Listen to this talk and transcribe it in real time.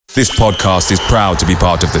This podcast is proud to be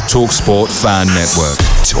part of the TalkSport Fan Network.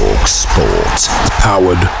 TalkSport.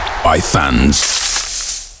 Powered by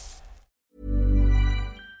fans.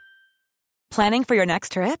 Planning for your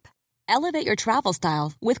next trip? Elevate your travel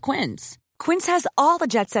style with Quince. Quince has all the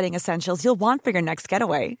jet-setting essentials you'll want for your next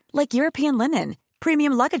getaway, like European linen,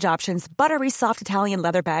 premium luggage options, buttery soft Italian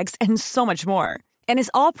leather bags, and so much more. And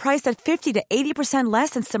is all priced at 50 to 80% less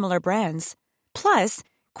than similar brands. Plus,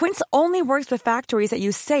 Quince only works with factories that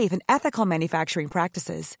use safe and ethical manufacturing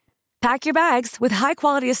practices. Pack your bags with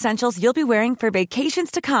high-quality essentials you'll be wearing for vacations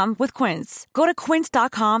to come with Quince. Go to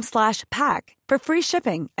quince.com/pack for free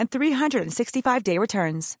shipping and 365-day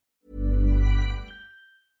returns.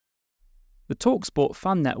 The TalkSport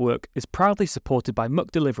Fan Network is proudly supported by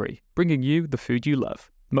McDelivery, bringing you the food you love.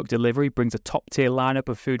 McDelivery brings a top-tier lineup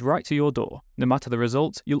of food right to your door. No matter the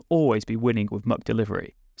result, you'll always be winning with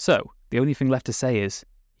McDelivery. So, the only thing left to say is,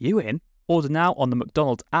 you in? Order now on the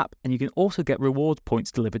McDonald's app, and you can also get reward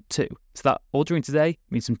points delivered too. So that ordering today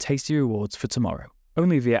means some tasty rewards for tomorrow.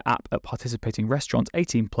 Only via app at participating restaurants.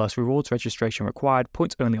 18 plus. Rewards registration required.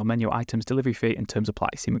 Points only on menu items. Delivery fee and terms apply.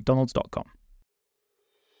 See mcdonalds.com.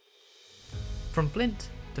 From Flint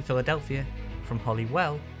to Philadelphia, from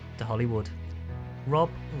Hollywell to Hollywood. Rob,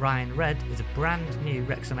 Ryan, Red is a brand new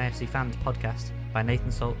Wrexham AFC fans podcast by Nathan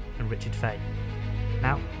Salt and Richard Fay.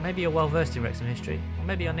 Now, maybe you're well versed in Wrexham history, or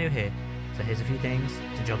maybe you're new here, so here's a few things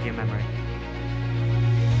to jog your memory.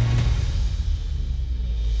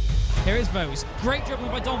 Here is Vose. Great dribbling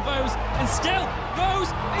by Don Vose, and still Vose,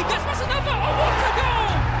 he gets past another. Oh, what a goal!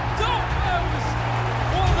 Don Vose,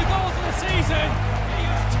 one of the goals of the season. He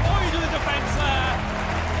has toyed with the defence there,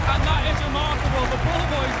 and that is remarkable. The ball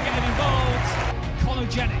boys are getting involved. Conor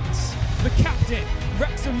Jennings, the captain,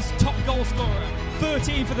 Wrexham's top goal scorer,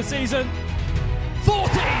 13 for the season. 14!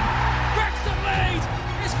 Wrexham lead!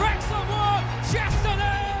 It's Wrexham 1! Chester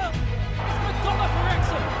 0! It's McDonough for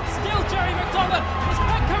Wrexham. Still Jerry McDonough. It's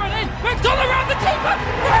not coming in. McDonough around the keeper!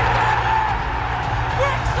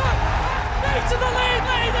 Wrexham! Beat to the lead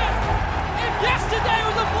leaders! If yesterday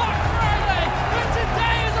was a Black Friday, then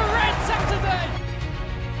today is a Red Saturday!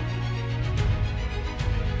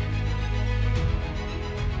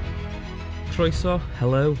 Croeso,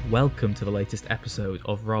 hello, welcome to the latest episode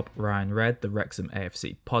of Rob, Ryan, Red, the Wrexham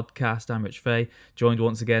AFC podcast. I'm Rich Fay, joined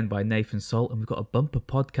once again by Nathan Salt, and we've got a bumper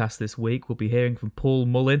podcast this week. We'll be hearing from Paul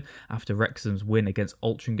Mullin after Wrexham's win against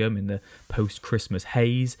Altrincham in the post-Christmas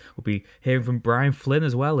haze. We'll be hearing from Brian Flynn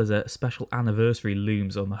as well, as a special anniversary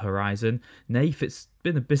looms on the horizon. Nath, it's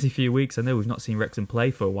been a busy few weeks. I know we've not seen Wrexham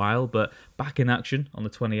play for a while, but back in action on the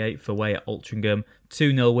 28th away at Altrincham.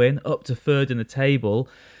 2-0 win, up to third in the table.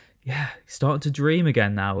 Yeah, starting to dream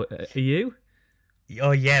again now. Are you?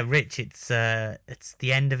 Oh yeah, Rich, it's the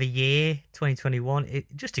end of a year, 2021.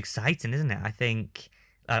 It's just exciting, isn't it? I think,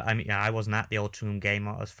 I wasn't at the Altrincham game.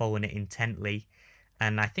 I was following it intently,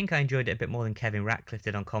 and I think I enjoyed it a bit more than Kevin Ratcliffe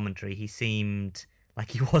did on commentary. He seemed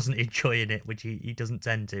like he wasn't enjoying it, which he doesn't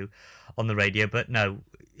tend to on the radio. But no,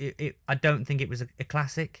 I don't think it was a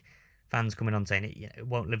classic. Fans coming on saying it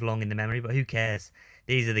won't live long in the memory, but who cares?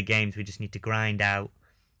 These are the games we just need to grind out.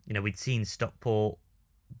 You know, we'd seen Stockport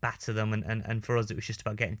batter them, and for us it was just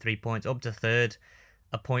about getting 3 points. Up to third,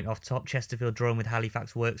 a point off top. Chesterfield drawing with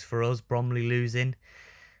Halifax works for us. Bromley losing.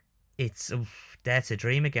 It's dare to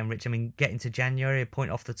dream again, Rich. I mean, getting to January, a point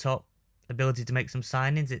off the top, ability to make some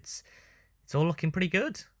signings. It's all looking pretty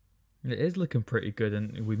good. It is looking pretty good,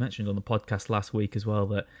 and we mentioned on the podcast last week as well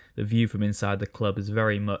that the view from inside the club is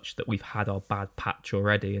very much that we've had our bad patch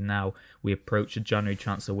already, and now we approach the January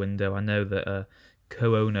transfer window. I know that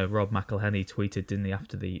co-owner Rob McElhenney tweeted, didn't he,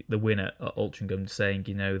 after the win at Altrincham, saying,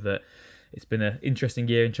 that it's been an interesting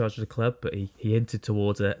year in charge of the club, but he hinted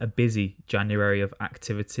towards a busy January of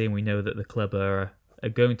activity, and we know that the club are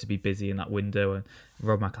going to be busy in that window. And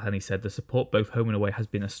Rob McElhenney said the support both home and away has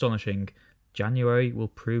been astonishing. January will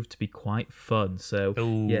prove to be quite fun. So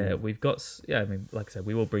we've got, like I said,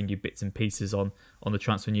 we will bring you bits and pieces on the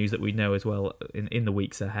transfer news that we know as well in the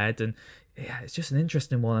weeks ahead. And yeah, it's just an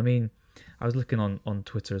interesting one. I mean, I was looking on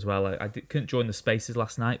Twitter as well. I couldn't join the spaces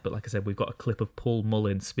last night, but like I said, we've got a clip of Paul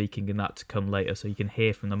Mullin speaking in that to come later, so you can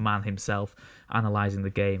hear from the man himself analysing the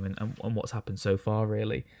game and what's happened so far,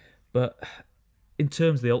 really. But in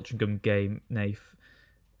terms of the Altrincham game, Nath,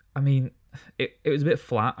 I mean, it was a bit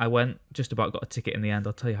flat. I just about got a ticket in the end.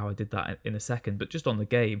 I'll tell you how I did that in a second. But just on the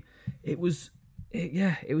game, it was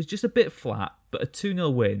just a bit flat. But a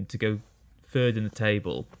 2-0 win to go third in the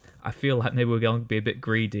table, I feel like maybe we're going to be a bit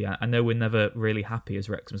greedy. I know we're never really happy as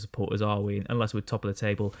Wrexham supporters, are we? Unless we're top of the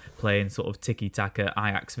table playing sort of tiki-taka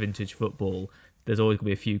Ajax vintage football. There's always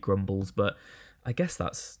going to be a few grumbles. But I guess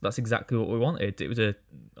that's exactly what we wanted. It was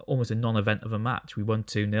almost a non-event of a match. We won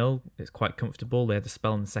 2-0. It's quite comfortable. They had a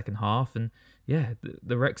spell in the second half, and yeah,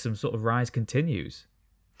 the Wrexham sort of rise continues.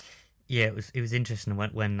 Yeah, it was interesting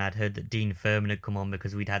when I'd heard that Dean Furman had come on,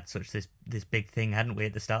 because we'd had such this big thing, hadn't we,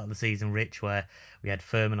 at the start of the season, Rich, where we had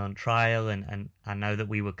Furman on trial, and I know that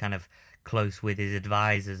we were kind of close with his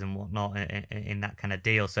advisors and whatnot in that kind of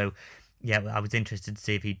deal. So yeah, I was interested to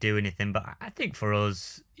see if he'd do anything. But I think for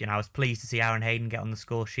us, I was pleased to see Aaron Hayden get on the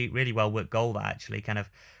score sheet. Really well worked goal, that actually, kind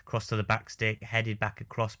of crossed to the back stick, headed back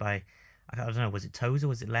across by, I don't know, was it Tozer,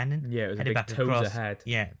 was it Lennon? Yeah, it was headed a big Tozer head.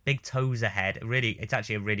 Yeah, big Tozer head. Really, it's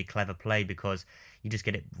actually a really clever play, because you just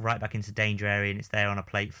get it right back into danger area, and it's there on a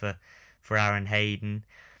plate for Aaron Hayden.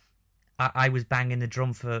 I was banging the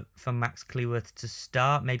drum for Max Cleworth to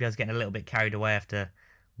start. Maybe I was getting a little bit carried away after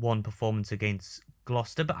one performance against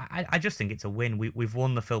Gloucester, but I just think it's a win. We've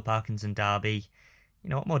won the Phil Parkinson derby.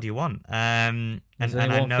 What more do you want? There's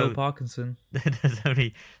only one Phil Parkinson. there's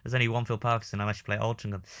only one Phil Parkinson. I actually play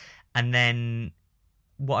Altrincham. And then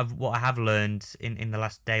what I have learned in the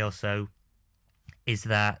last day or so is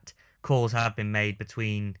that calls have been made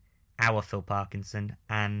between our Phil Parkinson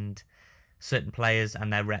and certain players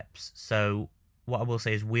and their reps. So what I will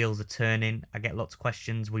say is wheels are turning. I get lots of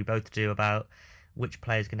questions. We both do, about which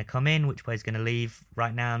player's going to come in, which player's going to leave.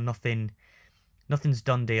 Right now, nothing's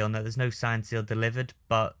done deal. No, there's no signed, sealed, delivered,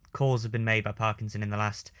 but calls have been made by Parkinson in the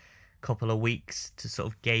last couple of weeks to sort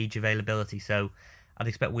of gauge availability. So I'd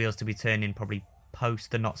expect wheels to be turning probably post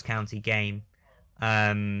the Notts County game.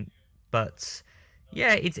 But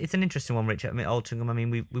yeah, it's an interesting one, Richard. I mean,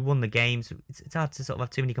 Altrincham, we won the games. It's hard to sort of have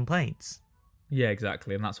too many complaints. Yeah,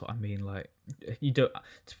 exactly, and that's what I mean. Like, you don't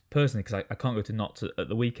personally, because I can't go to Notts at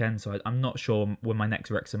the weekend, so I'm not sure when my next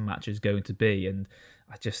Wrexham match is going to be, and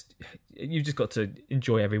you've just got to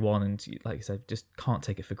enjoy everyone, and like I said, just can't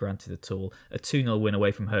take it for granted at all. A 2-0 win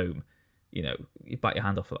away from home, you bite your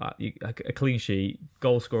hand off of that. A clean sheet,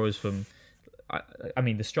 goal scorers from. I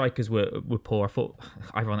mean, the strikers were poor. I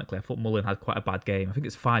thought Mullin had quite a bad game. I think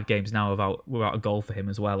it's 5 games now without a goal for him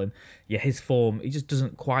as well. And yeah, his form, he just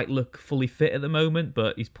doesn't quite look fully fit at the moment,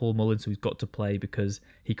 but he's Paul Mullin, so he's got to play because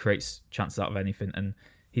he creates chances out of anything. And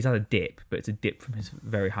he's had a dip, but it's a dip from his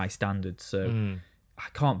very high standards. So I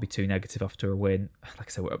can't be too negative after a win. Like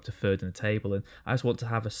I said, we're up to 3rd in the table. And I just want to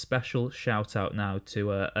have a special shout out now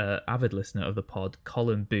to a avid listener of the pod,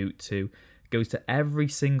 Colin Boot, who goes to every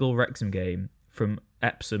single Wrexham game from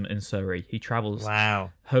Epsom in Surrey. He travels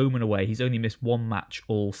home and away. He's only missed 1 match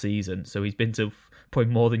all season, so he's been to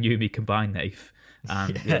probably more than you and me combined, Nath.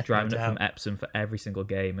 And driving up from Epsom for every single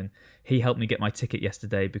game. And he helped me get my ticket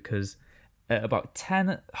yesterday, because at about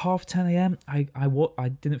 10:30 a.m, I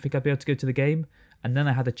didn't think I'd be able to go to the game, and then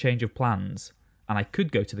I had a change of plans, and I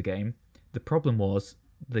could go to the game. The problem was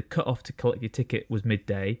the cut-off to collect your ticket was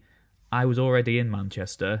midday. I was already in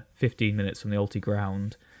Manchester, 15 minutes from the Alty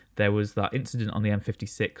ground. There was that incident on the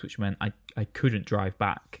M56, which meant I couldn't drive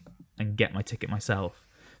back and get my ticket myself.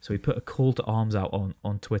 So we put a call to arms out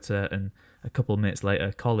on Twitter, and a couple of minutes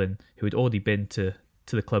later, Colin, who had already been to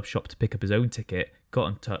the club shop to pick up his own ticket, got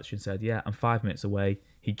in touch and said, yeah, I'm 5 minutes away.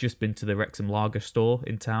 He'd just been to the Wrexham Lager store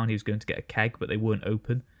in town. He was going to get a keg, but they weren't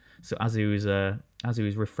open. So as he was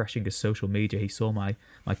refreshing his social media, he saw my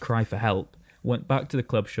cry for help, went back to the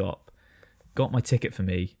club shop, got my ticket for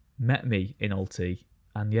me, met me in Alty.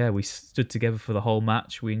 And yeah, we stood together for the whole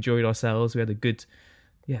match. We enjoyed ourselves. We had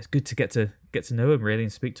it's good to get to know him really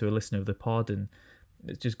and speak to a listener of the pod, and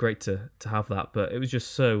it's just great to have that. But it was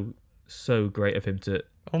just so great of him to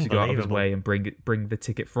go out of his way and bring the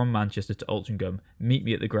ticket from Manchester to Altrincham, meet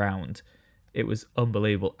me at the ground. It was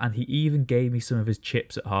unbelievable, and he even gave me some of his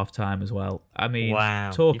chips at half time as well. I mean,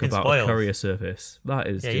 talk about a courier service. That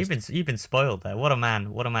is you've been spoiled there. What a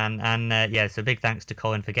man, and so big thanks to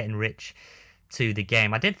Colin for getting Rich to the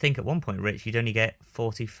game. I did think at one point, Rich, you'd only get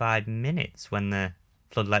 45 minutes when the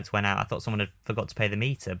floodlights went out. I thought someone had forgot to pay the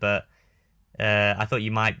meter, but I thought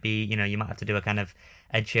you might have to do a kind of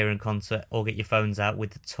Ed Sheeran concert or get your phones out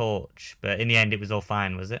with the torch. But in the end, it was all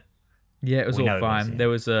fine, was it? Yeah, it was all fine. There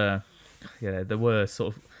was there were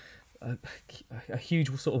sort of a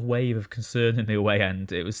huge sort of wave of concern in the away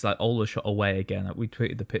end. It was like Aldershot away again. We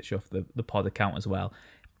tweeted the picture off the pod account as well.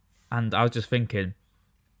 And I was just thinking,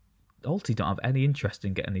 Alty don't have any interest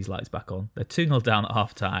in getting these lights back on. They're 2-0 down at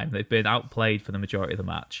half-time. They've been outplayed for the majority of the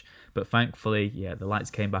match. But thankfully, the lights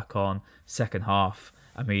came back on. Second half,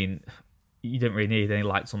 I mean, you didn't really need any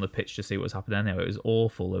lights on the pitch to see what was happening anyway. It was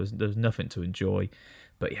awful. There was nothing to enjoy.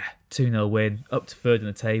 But 2-0 win, up to 3rd in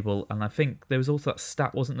the table. And I think there was also that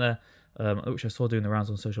stat, wasn't there, which I saw doing the rounds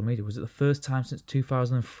on social media. Was it the first time since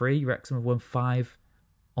 2003 Wrexham have won 5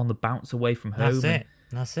 on the bounce away from home.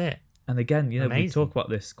 That's it. And again, Amazing. we talk about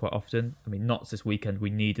this quite often. I mean, not this weekend, we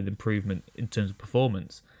needed improvement in terms of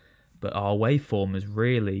performance, but our away form is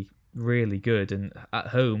really, really good. And at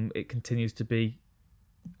home, it continues to be,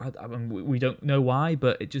 I mean, we don't know why,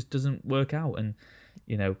 but it just doesn't work out. And,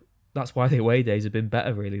 that's why the away days have been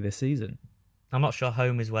better, really, this season. I'm not sure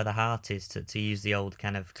home is where the heart is, to use the old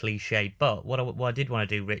kind of cliche. But what I did want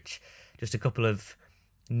to do, Rich, just a couple of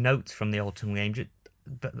notes from the Oldham game,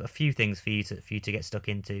 but a few things for you to get stuck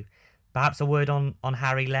into. Perhaps a word on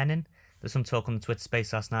Harry Lennon. There's some talk on the Twitter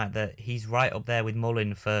space last night that he's right up there with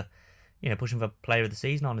Mullin for, pushing for Player of the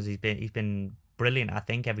Season honours. He's been brilliant. I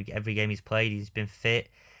think every game he's played, he's been fit.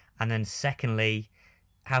 And then secondly,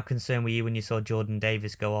 how concerned were you when you saw Jordan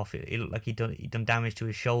Davis go off? It looked like he'd done damage to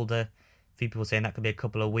his shoulder. A few people saying that could be a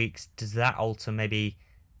couple of weeks. Does that alter maybe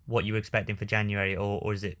what you were expecting for January,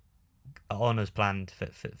 or is it honours planned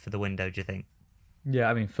for the window, do you think?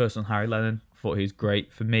 Yeah, I mean, first on Harry Lennon, thought he was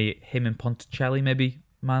great. For me, him and Ponticelli, maybe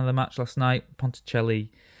man of the match last night. Ponticelli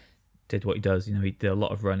did what he does. He did a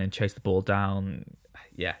lot of running, chased the ball down.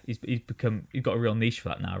 Yeah, he's got a real niche for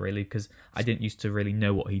that now, really, because I didn't used to really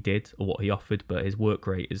know what he did or what he offered, but his work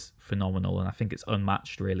rate is phenomenal, and I think it's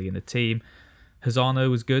unmatched, really, in the team. Hazano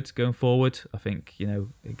was good going forward. I think,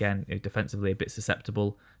 again, defensively a bit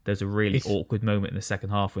susceptible. There's a really awkward moment in the second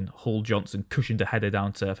half when Hull Johnson cushioned a header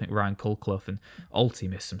down to, I think, Ryan Culclough, and Alty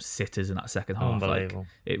missed some sitters in that second half. Unbelievable.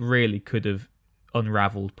 It really could have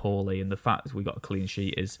unravelled poorly, and the fact that we got a clean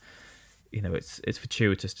sheet is, it's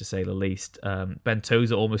fortuitous to say the least. Ben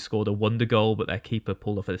Tozer almost scored a wonder goal, but their keeper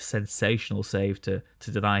pulled off a sensational save to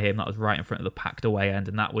deny him. That was right in front of the packed away end,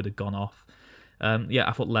 and that would have gone off.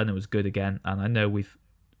 I thought Lennon was good again, and I know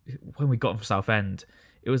when we got him for Southend,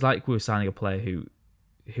 it was like we were signing a player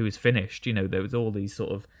who is finished. There was all these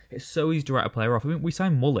sort of, it's so easy to write a player off. I mean, we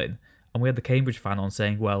signed Mullin, and we had the Cambridge fan on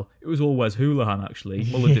saying, well, it was all Wes Hoolahan, actually.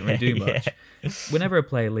 Mullin didn't really do much. Whenever a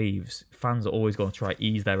player leaves, fans are always going to try to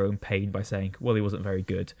ease their own pain by saying, well, he wasn't very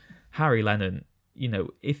good. Harry Lennon,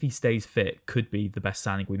 if he stays fit, could be the best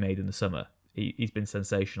signing we made in the summer. He's been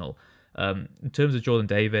sensational. In terms of Jordan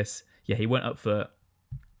Davis, he went up for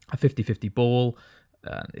a 50-50 ball.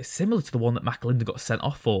 It's similar to the one that McAlinden got sent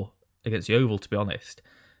off for against Yeovil, to be honest.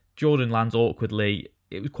 Jordan lands awkwardly.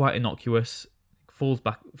 It was quite innocuous. Falls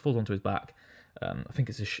onto his back. I think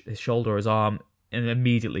it's his shoulder or his arm. And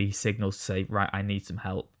immediately he signals to say, right, I need some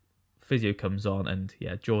help. Physio comes on, and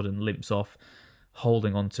Jordan limps off,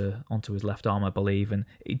 holding onto his left arm, I believe. And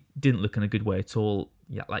it didn't look in a good way at all.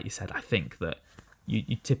 Yeah, like you said, I think that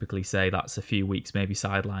you typically say that's a few weeks maybe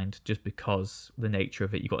sidelined, just because the nature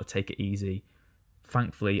of it, you've got to take it easy.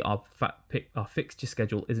 Thankfully, our fixture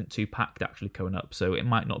schedule isn't too packed actually coming up, so it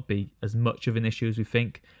might not be as much of an issue as we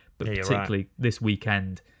think. But particularly this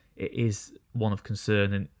weekend, it is one of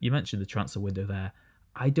concern. And you mentioned the transfer window there.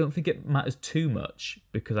 I don't think it matters too much,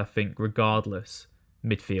 because I think regardless,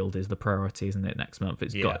 midfield is the priority, isn't it, next month?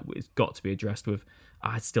 It's got to be addressed with,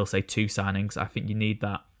 I'd still say 2 signings. I think you need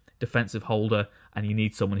that defensive holder, and you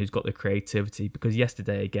need someone who's got the creativity, because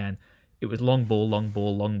yesterday, again, it was long ball, long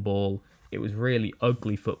ball, long ball. It was really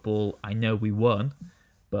ugly football. I know we won,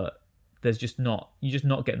 but you're just not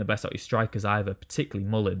getting the best out of your strikers either, particularly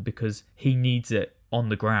Mullin, because he needs it on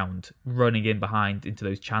the ground, running in behind into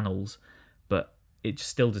those channels, but it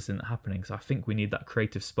still just isn't happening. So I think we need that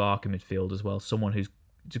creative spark in midfield as well, someone who's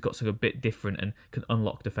got something a bit different and can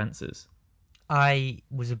unlock defences. I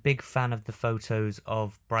was a big fan of the photos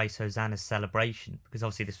of Bryce Hosanna's celebration, because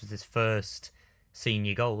obviously this was his first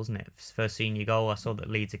senior goal, wasn't it? His first senior goal. I saw that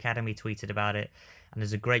Leeds Academy tweeted about it, and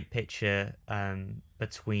there's a great picture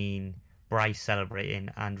between Bryce celebrating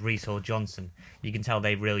and Reece Johnson. You can tell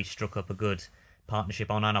they really struck up a good partnership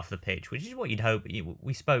on and off the pitch, which is what you'd hope.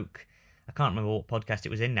 We spoke, I can't remember what podcast it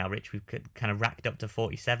was in now, Rich. We've kind of racked up to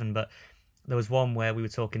 47, but there was one where we were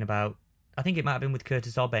talking about, I think it might have been with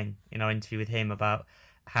Curtis Obeng in our interview with him, about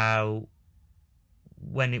how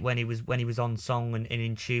when he was on song and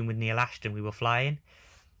in tune with Neil Ashton, we were flying,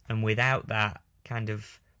 and without that kind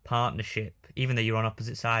of partnership, even though you're on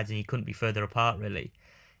opposite sides and you couldn't be further apart really,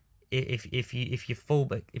 if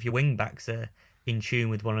your wing backs are in tune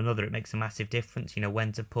with one another, it makes a massive difference.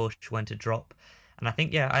 When to push, when to drop, and I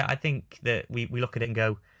think I think that we look at it and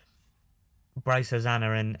go, Bryce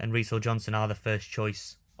Hosanna and Reece Johnson are the first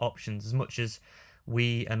choice options, as much as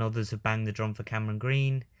we and others have banged the drum for Cameron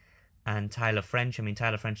Green and Tyler French. I mean,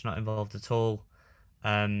 Tyler French not involved at all.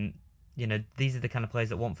 These are the kind of players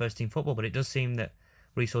that want first team football, but it does seem that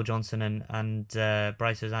Reece Johnson and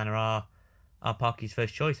Bryce Hosanna are Parky's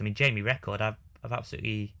first choice. I mean, Jamie Record, I've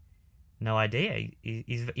absolutely no idea.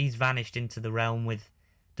 He's vanished into the realm with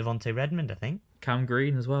Devontae Redmond, I think. Cam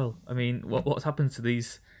Green as well. I mean, what's happened to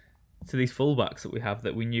these fullbacks that we have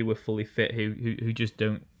that we knew were fully fit, who just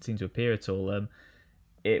don't seem to appear at all?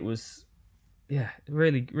 It was,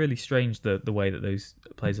 really, really strange the way that those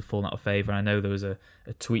players have fallen out of favour. I know there was a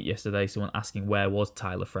tweet yesterday, someone asking where was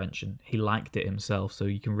Tyler French, and he liked it himself, so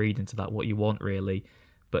you can read into that what you want, really.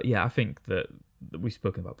 But yeah, I think that we've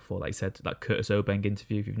spoken about before, like I said, that Curtis Obeng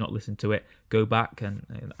interview. If you've not listened to it, go back,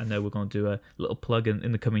 and I know we're going to do a little plug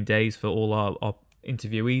in the coming days for all our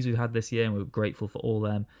interviewees we've had this year, and we're grateful for all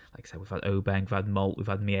them. Like I said, we've had Obeng, we've had Molt, we've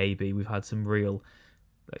had Miabi, we've had some real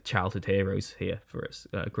childhood heroes here for us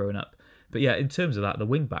growing up. But yeah, in terms of that, the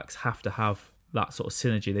wing backs have to have that sort of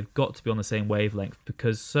synergy. They've got to be on the same wavelength,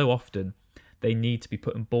 because so often they need to be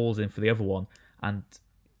putting balls in for the other one, and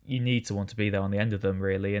you need to want to be there on the end of them,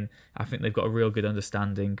 really. And I think they've got a real good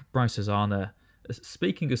understanding. Bryce Hosanna,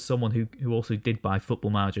 speaking as someone who also did buy Football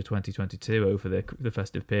Manager 2022 over the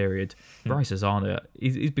festive period, Bryce Hosanna,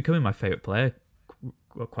 he's becoming my favourite player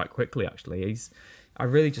quite quickly, actually. I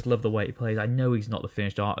really just love the way he plays. I know he's not the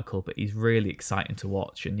finished article, but he's really exciting to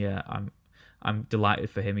watch. And yeah, I'm delighted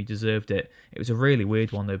for him. He deserved it. It was a really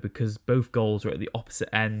weird one, though, because both goals were at the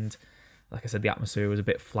opposite end. Like I said, the atmosphere was a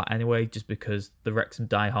bit flat anyway, just because the Wrexham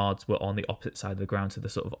diehards were on the opposite side of the ground to the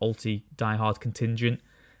sort of Alty diehard contingent.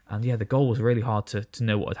 And yeah, the goal was really hard to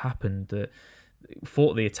know what had happened.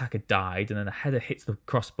 Thought the attacker died, and then the header hits the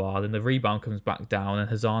crossbar, then the rebound comes back down, and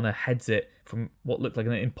Hosanna heads it from what looked like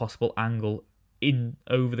an impossible angle in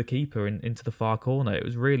over the keeper and into the far corner. It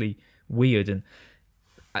was really weird, and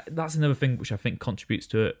that's another thing which I think contributes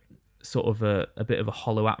to it. Sort of a bit of a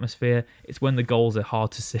hollow atmosphere. It's when the goals are hard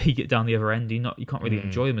to see get down the other end. You can't really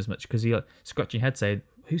enjoy them as much, because you're scratching your head saying,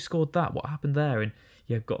 who scored that? What happened there? And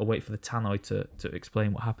you've got to wait for the tannoy to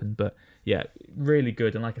explain what happened. But yeah, really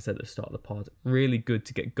good. And like I said at the start of the pod, really good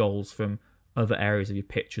to get goals from other areas of your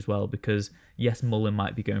pitch as well, because yes, Mullin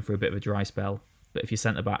might be going for a bit of a dry spell, but if your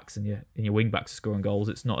centre backs and your wing backs are scoring goals,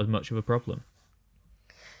 it's not as much of a problem.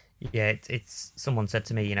 Yeah, it's someone said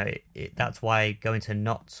to me, that's why going to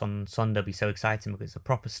Notts on Sunday will be so exciting, because it's a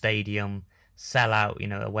proper stadium, sell out,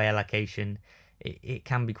 away allocation. It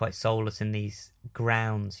can be quite soulless in these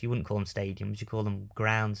grounds. You wouldn't call them stadiums, you call them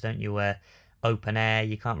grounds, don't you? Where open air,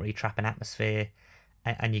 you can't really trap an atmosphere,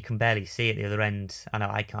 and you can barely see at the other end. I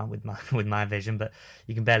know I can't with my vision, but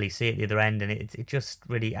you can barely see at the other end, and it just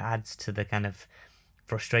really adds to the kind of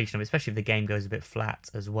frustration of it, especially if the game goes a bit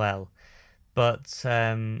flat as well. But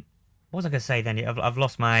what was I going to say then? I've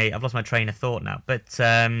lost my train of thought now. But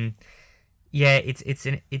yeah, it's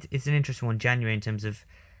an interesting one, January, in terms of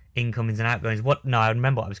incomings and outgoings. I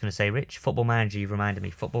remember what I was going to say, Rich. Football Manager, you've reminded me.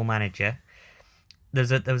 Football Manager. There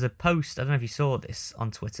was a post. I don't know if you saw this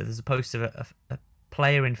on Twitter. There's a post of a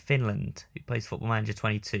player in Finland who plays Football Manager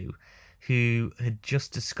 22, who had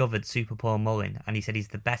just discovered Super Paul Mullin, and he said he's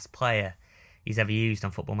the best player he's ever used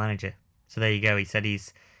on Football Manager. So there you go. He said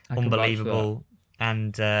he's unbelievable.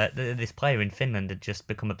 And this player in Finland had just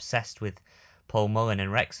become obsessed with Paul Mullin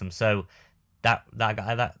and Wrexham. So that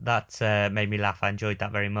made me laugh. I enjoyed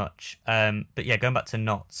that very much. But yeah, going back to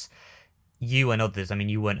Notts, you and others, I mean,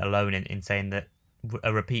 you weren't alone in saying that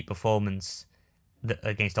a repeat performance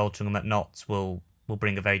against Altrincham at Notts will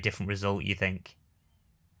bring a very different result, you think?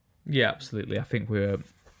 Yeah, absolutely. I think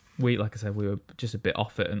we like I said, we were just a bit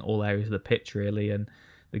off it in all areas of the pitch, really, and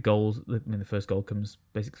the goals. The first goal comes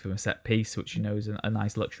basically from a set piece, which is a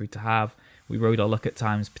nice luxury to have. We rode our luck at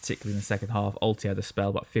times, particularly in the second half. Alty had a spell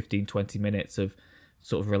about 15-20 minutes of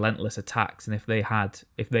sort of relentless attacks, and if they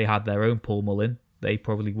had their own Paul Mullin, they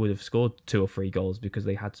probably would have scored 2 or 3 goals, because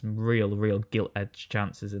they had some real gilt-edged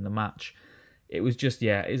chances in the match. It was just,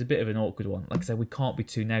 it was a bit of an awkward one. Like I said, we can't be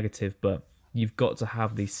too negative, but you've got to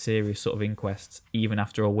have these serious sort of inquests even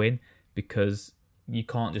after a win, because you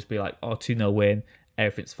can't just be like, 2-0 win,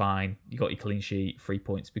 everything's fine, you got your clean sheet, 3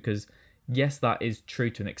 points, because yes, that is true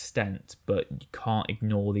to an extent, but you can't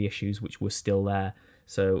ignore the issues which were still there.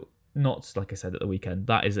 So Notts, like I said at the weekend,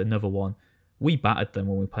 that is another one. We battered them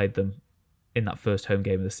when we played them in that first home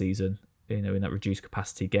game of the season, in that reduced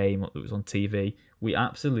capacity game that was on TV. We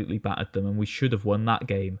absolutely battered them, and we should have won that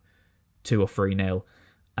game 2 or 3-0.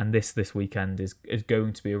 And this weekend is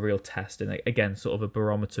going to be a real test, and again, sort of a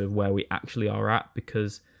barometer of where we actually are at,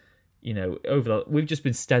 because we've just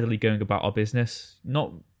been steadily going about our business.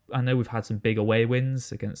 I know we've had some big away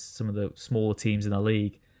wins against some of the smaller teams in the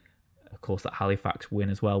league. Of course, that Halifax win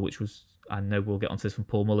as well, which was, I know we'll get onto this from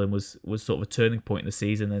Paul Mullin, was sort of a turning point in the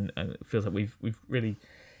season, and it feels like we've really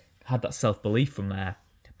had that self-belief from there.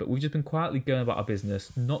 But we've just been quietly going about our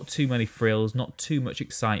business. Not too many frills, not too much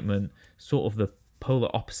excitement. Sort of the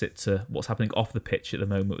polar opposite to what's happening off the pitch at the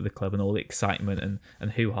moment with the club, and all the excitement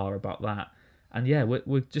and hoo-ha about that. And yeah,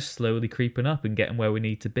 we're just slowly creeping up and getting where we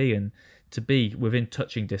need to be. And to be within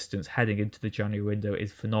touching distance heading into the January window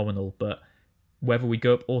is phenomenal. But whether we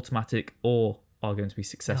go up automatic or are going to be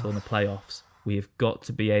successful in the playoffs, we have got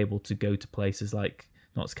to be able to go to places like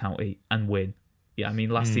Notts County and win. Yeah, I mean,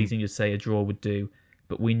 last season you'd say a draw would do,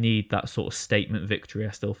 but we need that sort of statement victory,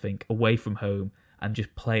 I still think, away from home and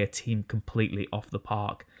just play a team completely off the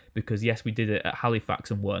park. Because yes, we did it at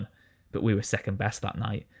Halifax and won, but we were second best that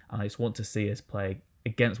night. And I just want to see us play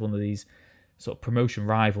against one of these sort of promotion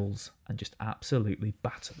rivals and just absolutely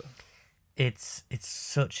batter them. It's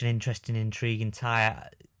such an interesting, intriguing tie.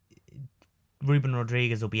 Ruben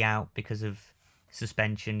Rodriguez will be out because of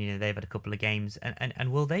suspension. They've had a couple of games.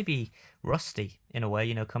 And will they be rusty in a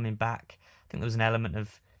way, coming back? I think there was an element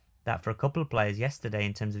of that for a couple of players yesterday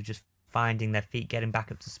in terms of just finding their feet, getting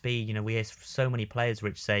back up to speed. We hear so many players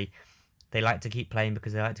which say they like to keep playing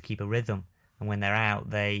because they like to keep a rhythm. And when they're out,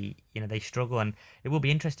 they struggle. And it will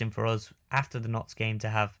be interesting for us after the Notts game to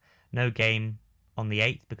have no game on the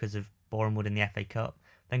 8th because of Boreham Wood in the FA Cup.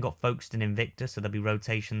 Then got Folkestone Invictus, so there'll be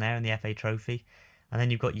rotation there in the FA Trophy. And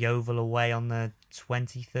then you've got Yeovil away on the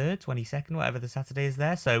 23rd, 22nd, whatever the Saturday is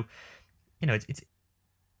there. So,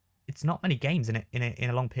 it's not many games in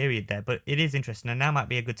a long period there, but it is interesting. And now might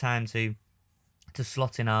be a good time to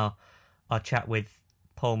slot in our chat with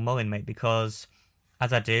Paul Mullin, mate, because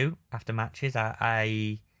as I do after matches,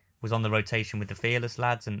 I was on the rotation with the Fearless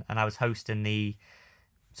lads, and I was hosting the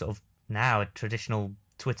sort of now a traditional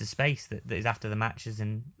Twitter space that is after the matches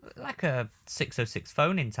and like a 606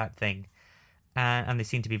 phone-in type thing. And they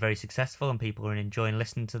seem to be very successful, and people are enjoying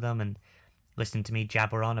listening to them and listening to me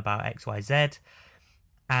jabber on about XYZ.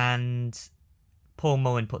 And Paul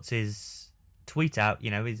Mullin puts his tweet out,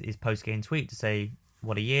 his post-game tweet to say,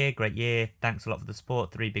 what a year, great year, thanks a lot for the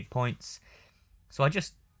support, 3 big points. So I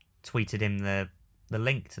just tweeted him the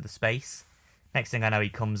link to the space. Next thing I know, he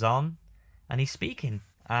comes on and he's speaking.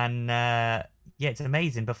 And it's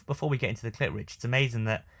amazing. Before we get into the clip, Rich, it's amazing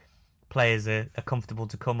that players are comfortable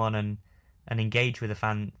to come on and engage with the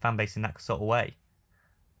fan base in that sort of way.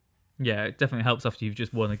 Yeah, it definitely helps after you've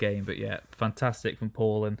just won a game. But yeah, fantastic from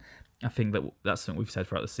Paul. And I think that's something we've said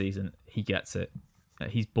throughout the season. He gets it.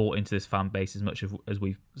 He's bought into this fan base as much as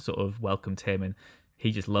we've sort of welcomed him. And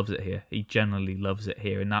he just loves it here. He generally loves it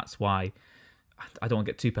here. And that's why I don't want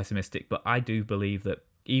to get too pessimistic, but I do believe that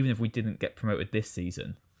even if we didn't get promoted this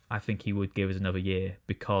season, I think he would give us another year,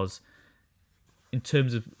 because in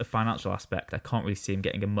terms of a financial aspect, I can't really see him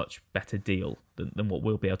getting a much better deal than what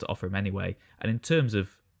we'll be able to offer him anyway. And in terms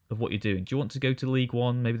of what you're doing, do you want to go to League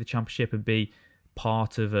One, maybe the Championship, and be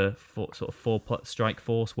part of a sort of four-strike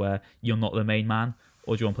force where you're not the main man?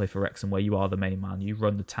 Or do you want to play for Wrexham where you are the main man, you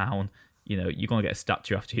run the town, you're going to get a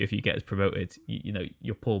statue after you if you get us promoted?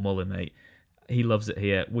 You're Paul Mullin, mate. He loves it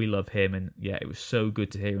here. We love him. And yeah, it was so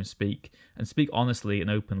good to hear him speak honestly and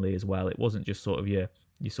openly as well. It wasn't just sort of your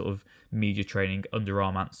sort of media training,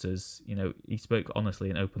 underarm answers. He spoke honestly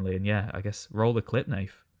and openly. And yeah, I guess roll the clip,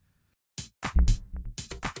 Nath.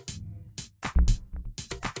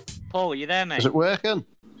 Paul, you there, mate? Is it working?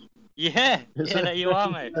 Yeah, there you are,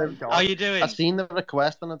 mate. How are you doing? I seen the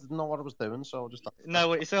request and I didn't know what I was doing, so I just...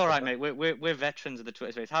 No, it's all right, mate. We're veterans of the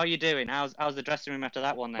Twitter space. How are you doing? How's the dressing room after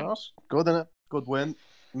that one, then? That's good, innit? Good win.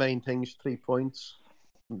 Main thing's 3 points.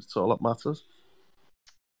 It's all that matters.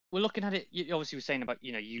 We're looking at it. You obviously were saying about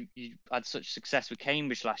you had such success with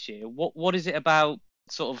Cambridge last year. What is it about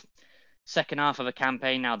sort of second half of a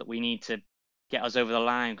campaign now that we need to get us over the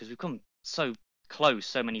line, because we've come so close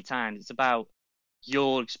so many times? It's about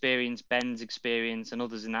your experience, Ben's experience, and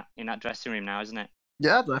others in that dressing room now, isn't it?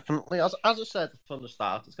 Yeah, definitely. As I said from the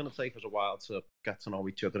start, it's going to take us a while to get to know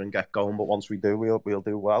each other and get going. But once we do, we'll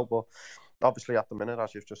do well. But obviously, at the minute,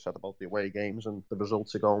 as you've just said about the away games, and the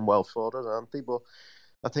results are going well for us, aren't they? But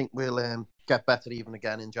I think we'll get better even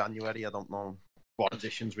again in January. I don't know what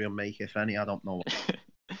additions we'll make, if any. I don't know what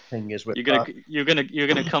the thing is with you're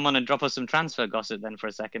gonna come on and drop us some transfer gossip then for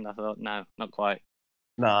a second. I thought, no, not quite.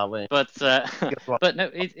 Nah, wait. But no,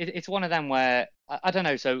 it's one of them where I don't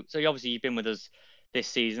know. So obviously you've been with us this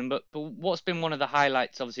season, but what's been one of the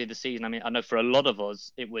highlights, obviously, of the season? I mean, I know for a lot of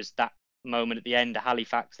us, it was that moment at the end of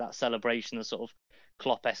Halifax, that celebration, the sort of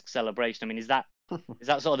Klopp-esque celebration. I mean, is that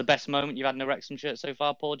sort of the best moment you've had in a Wrexham shirt so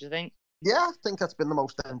far, Paul? Do you think? Yeah, I think that's been the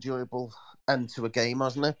most enjoyable end to a game,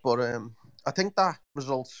 hasn't it? But I think that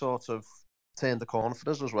result sort of turned the corner for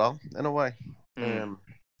us as well, in a way.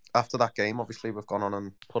 After that game, obviously, we've gone on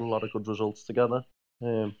and put a lot of good results together.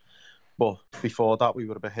 But before that, we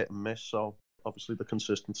were a bit hit and miss. So obviously, the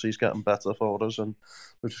consistency is getting better for us, and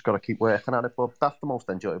we've just got to keep working at it. But that's the most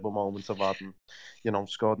enjoyable moment I've had. And,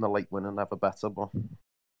 scored in a late winner, never better. But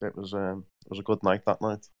It was a good night that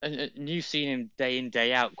night. And you've seen him day in,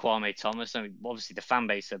 day out, Kwame Thomas. I mean, obviously the fan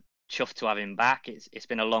base are chuffed to have him back. It's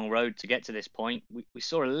been a long road to get to this point. We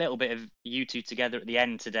saw a little bit of you two together at the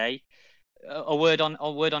end today. A word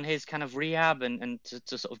on his kind of rehab and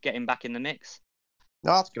to sort of get him back in the mix.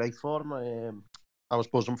 No, that's great for him. I was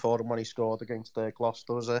buzzing for him when he scored against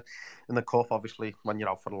Gloucester. In the cup, obviously, when you're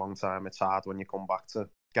out for a long time, it's hard when you come back to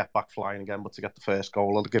get back flying again, but to get the first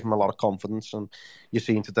goal, it'll give him a lot of confidence. And you've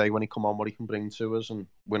seen today when he come on what he can bring to us and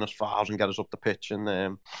win us fouls and get us up the pitch,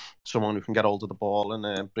 and someone who can get hold of the ball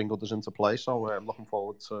and bring others into play. So I'm looking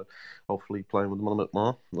forward to hopefully playing with him a little bit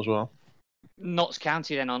more as well. Notts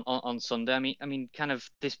County then on Sunday. I mean, kind of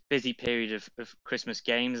this busy period of Christmas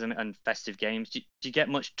games and festive games. Do you get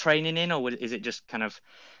much training in, or is it just kind of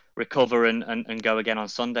recover and go again on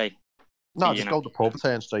Sunday? No, just go to the pub,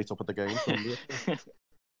 turn straight up at the game.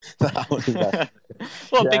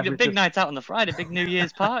 Well, big night out on the Friday, big New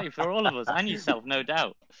Year's party for all of us and yourself, no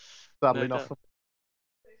doubt. Sadly not.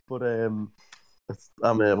 But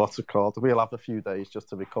what's it called? We'll have a few days just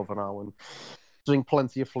to recover now and drink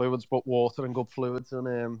plenty of fluids, but water and good fluids,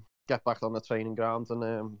 and get back on the training ground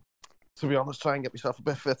and, to be honest, try and get myself a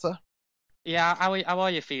bit fitter. Yeah, how are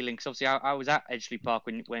you feeling? Because obviously I was at Edgeley Park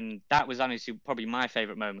when that was honestly probably my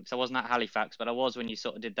favourite moment, because I wasn't at Halifax, but I was when you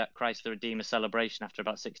sort of did that Christ the Redeemer celebration after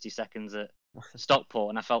about 60 seconds at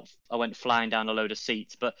Stockport, and I went flying down a load of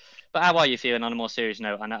seats. But how are you feeling on a more serious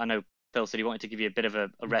note? I know Phil said he wanted to give you a bit of a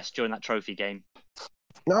rest during that trophy game.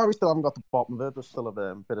 No, we still haven't got the bottom of it. There's still a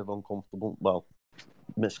bit of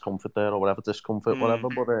discomfort there or whatever,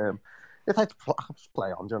 whatever. But if I just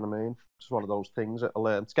play on, do you know what I mean? It's one of those things.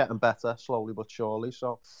 It's getting better slowly but surely.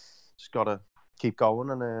 So just got to keep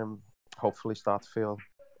going and hopefully start to feel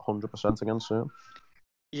 100% again soon.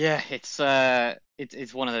 Yeah, it's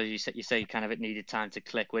one of those you say kind of it needed time to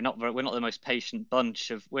click. We're not the most patient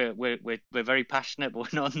bunch of we're very passionate,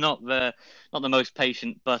 but we're not the most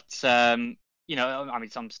patient. But I mean,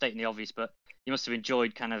 I'm stating the obvious, but you must have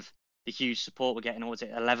enjoyed kind of the huge support we're getting. Was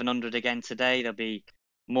it 1,100 again today? There'll be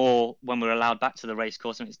more when we're allowed back to the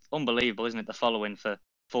racecourse. I mean, it's unbelievable, isn't it? The following for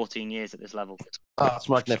 14 years at this level. That's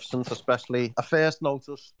magnificent. Especially, I first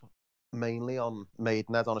noticed mainly on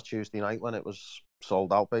Maidenhead on a Tuesday night when it was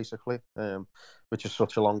sold out, basically, which is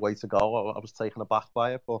such a long way to go. I was taken aback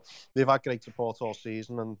by it, but they've had great support all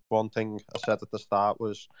season. And one thing I said at the start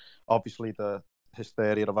was obviously the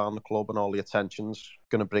hysteria around the club and all the attention's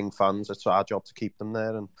going to bring fans. It's our job to keep them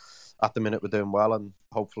there, and at the minute we're doing well, and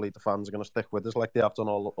hopefully the fans are going to stick with us like they have done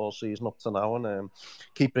all season up to now, and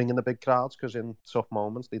keep bringing the big crowds, because in tough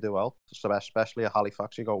moments they do well. So especially at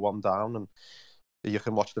Halifax, you go one down and you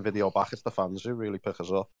can watch the video back. It's the fans who really pick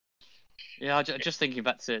us up. Yeah, just thinking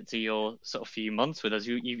back to your sort of few months with us,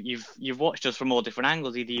 you've watched us from all different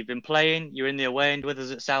angles. Either you've been playing, you're in the away end with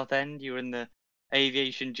us at Southend, you're in the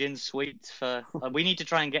Aviation Gin Suite. We need to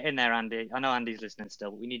try and get in there, Andy. I know Andy's listening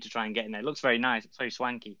still, but we need to try and get in there. It looks very nice. It's very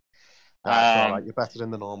swanky. That's all right. You're better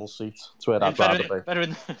in the normal seat. That's where I'd rather be. Better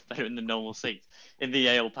in the normal seat, in the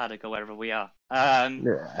Yale paddock or wherever we are.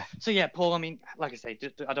 Yeah. So yeah, Paul. I mean, like I say,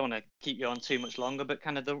 I don't want to keep you on too much longer, but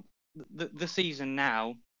kind of the season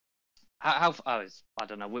now. I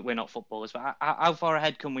don't know. We're not footballers, but how far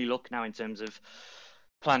ahead can we look now in terms of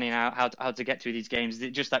planning out how to get through these games? Is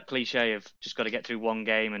it just that cliche of just got to get through one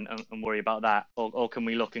game and worry about that, or can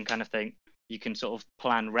we look and kind of think you can sort of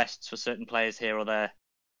plan rests for certain players here or there?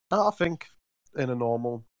 I think in a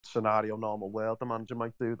normal scenario, normal world, the manager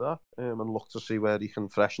might do that and look to see where he can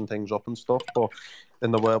freshen things up and stuff. But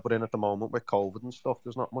in the world we're in at the moment with COVID and stuff,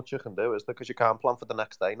 there's not much you can do, is there? Because you can't plan for the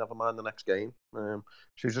next day, never mind the next game. So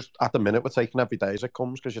just at the minute, we're taking every day as it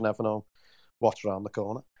comes, because you never know what's around the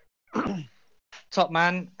corner. Top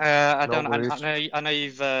man. I know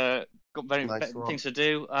you've got very things to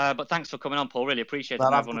do, but thanks for coming on, Paul. Really appreciate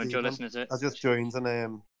it. Everyone who enjoyed listening to it. I just joined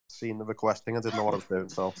and seen the requesting. I didn't know what I was doing,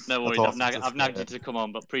 so no worries. I've nagged you to come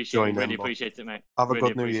on, but really appreciate it, mate. Have a really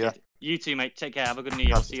good New Year. You too, mate. Take care. Have a good New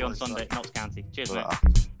Year. I'll see you on Sunday, Notts County. Cheers, mate.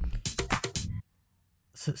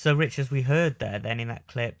 So, Rich, as we heard there, then in that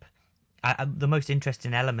clip, the most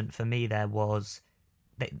interesting element for me there was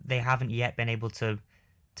they haven't yet been able to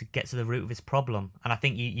get to the root of his problem, and I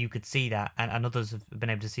think you could see that, and others have been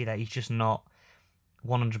able to see that he's just not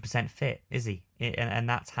 100% fit, is he? And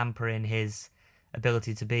that's hampering his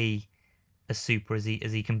ability to be as super as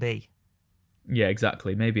he can be. Yeah,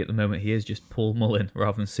 exactly. Maybe at the moment he is just Paul Mullin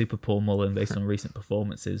rather than Super Paul Mullin based on recent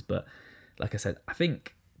performances. But like I said, I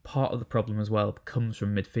think part of the problem as well comes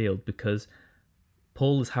from midfield, because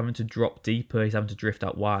Paul is having to drop deeper, he's having to drift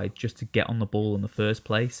out wide just to get on the ball in the first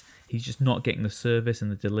place. He's just not getting the service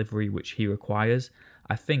and the delivery which he requires.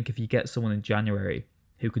 I think if you get someone in January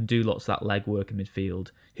who can do lots of that legwork in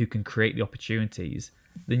midfield, who can create the opportunities,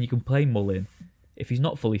 then you can play Mullin. If he's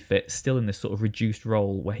not fully fit, still in this sort of reduced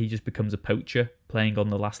role where he just becomes a poacher, playing on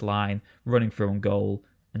the last line, running through on goal,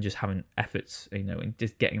 and just having efforts, and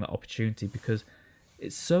just getting that opportunity, because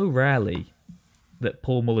it's so rarely that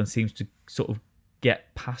Paul Mullin seems to sort of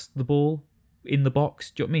get past the ball in the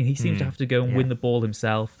box. Do you know what I mean? He seems to have to go and win the ball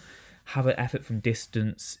himself, have an effort from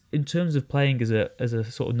distance. In terms of playing as a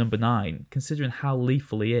sort of number 9, considering how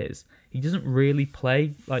lethal he is, he doesn't really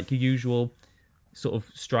play like your usual sort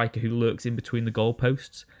of striker who lurks in between the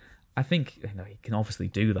goalposts. I think he can obviously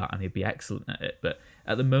do that and he'd be excellent at it, but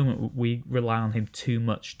at the moment we rely on him too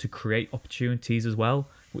much to create opportunities as well,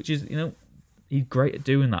 which is, he's great at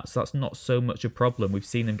doing that, so that's not so much a problem. We've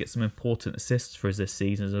seen him get some important assists for us this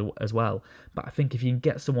season as well, but I think if you can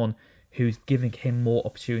get someone who's giving him more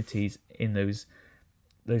opportunities in those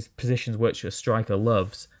positions which a striker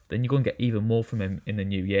loves, then you're going to get even more from him in the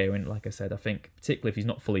new year. And like I said, I think particularly if he's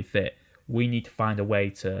not fully fit, we need to find a way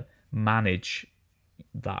to manage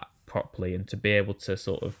that properly and to be able to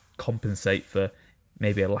sort of compensate for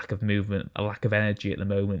maybe a lack of movement, a lack of energy at the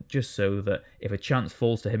moment, just so that if a chance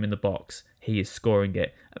falls to him in the box, he is scoring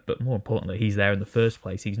it. But more importantly, he's there in the first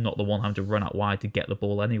place. He's not the one having to run out wide to get the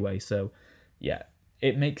ball anyway. So, yeah,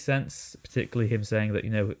 it makes sense, particularly him saying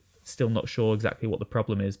that, still not sure exactly what the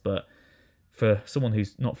problem is, but for someone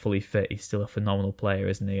who's not fully fit, he's still a phenomenal player,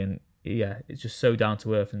 isn't he? And yeah, it's just so down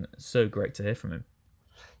to earth and so great to hear from him.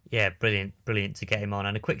 Yeah, brilliant to get him on.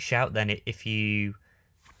 And a quick shout then, if you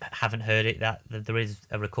haven't heard it, that there is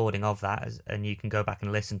a recording of that, and you can go back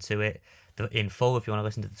and listen to it in full if you want to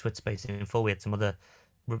listen to the Twitter space in full. We had some other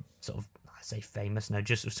sort of, I say famous,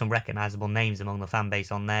 just some recognisable names among the fan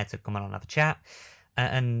base on there to come on and have a chat.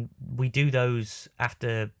 And we do those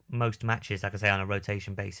after most matches, like I say, on a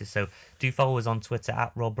rotation basis. So do follow us on Twitter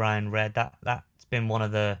at RobRyanRed. That's been one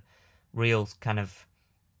of the real kind of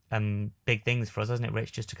big things for us, hasn't it,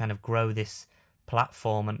 Rich? Just to kind of grow this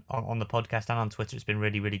platform and on the podcast and on Twitter, it's been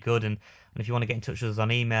really, really good. And if you want to get in touch with us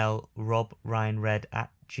on email,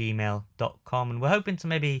 robryanred@gmail.com. And we're hoping to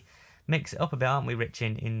maybe mix it up a bit, aren't we, Rich,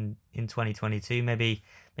 in 2022? Maybe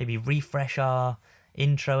refresh our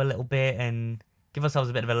intro a little bit and give ourselves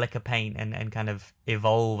a bit of a lick of paint and kind of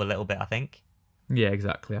evolve a little bit, I think. Yeah,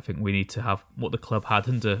 exactly. I think we need to have what the club had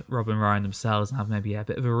under Rob and Ryan themselves and have maybe a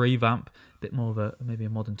bit of a revamp, a bit more of maybe a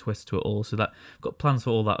modern twist to it all. So that we've got plans for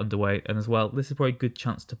all that underway. And as well, this is probably a good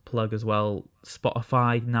chance to plug as well.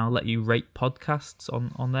 Spotify now let you rate podcasts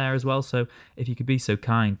on there as well. So if you could be so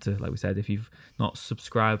kind to, like we said, if you've not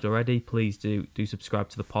subscribed already, please do subscribe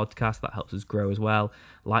to the podcast. That helps us grow as well.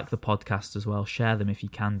 Like the podcast as well. Share them if you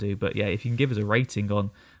can do. But yeah, if you can give us a rating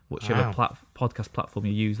on whichever podcast platform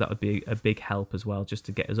you use, that would be a big help as well, just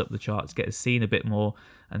to get us up the charts, get us seen a bit more,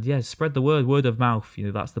 and yeah, spread the word of mouth.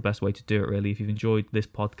 That's the best way to do it, really. If you've enjoyed this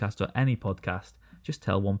podcast or any podcast, just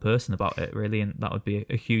tell one person about it, really, and that would be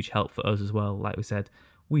a huge help for us as well. Like we said,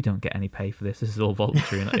 we don't get any pay for this. This is all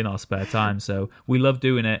voluntary in our spare time, so we love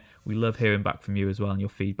doing it. We love hearing back from you as well and your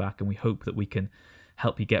feedback, and we hope that we can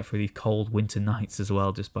help you get through these cold winter nights as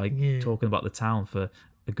well, just by talking about the town for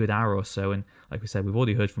a good hour or so. And like we said, we've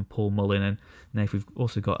already heard from Paul Mullin, and Nath, we've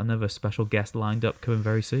also got another special guest lined up coming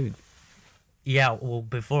very soon. Yeah, well,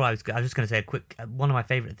 before I was just going to say a quick, one of my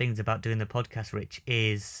favourite things about doing the podcast, Rich,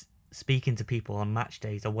 is speaking to people on match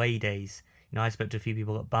days, away days. I spoke to a few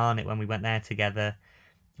people at Barnet when we went there together.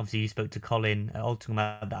 Obviously, you spoke to Colin at Alton.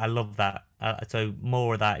 I love that. So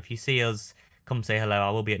more of that. If you see us, come say hello.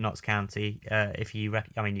 I will be at Notts County. If you,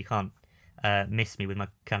 you can't miss me with my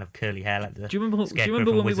kind of curly hair. Like do you remember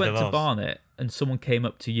when we went to Barnet and someone came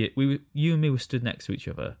up to you? You and me were stood next to each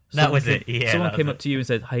other. That was it. Yeah. Someone came up to you and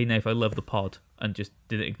said, "Hey, Nath, I love the pod," and just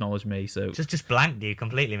didn't acknowledge me. So just blanked you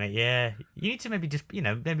completely, mate. Yeah. You need to maybe just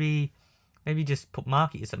maybe just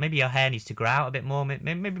market yourself. Maybe your hair needs to grow out a bit more.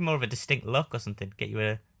 Maybe more of a distinct look or something. Get you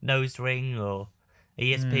a nose ring or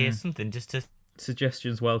ESP or something, just to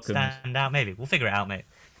suggestions welcome. Stand out. Maybe we'll figure it out, mate.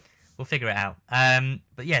 We'll figure it out.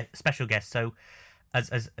 But yeah, special guest. So,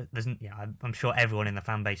 as there's, I'm sure everyone in the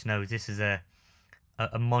fan base knows this is a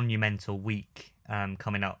monumental week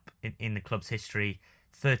coming up in the club's history.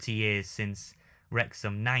 30 years since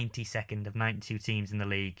Wrexham, 92nd of 92 teams in the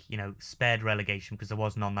league. Spared relegation because there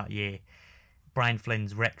was none that year. Brian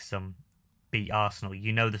Flynn's Wrexham beat Arsenal.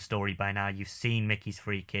 You know the story by now. You've seen Mickey's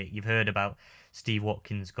free kick. You've heard about Steve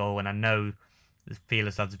Watkins' goal, and I know the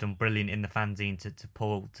Fearless lads have done brilliant in the fanzine to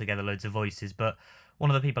pull together loads of voices. But one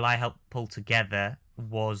of the people I helped pull together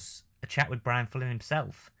was a chat with Brian Flynn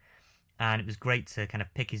himself. And it was great to kind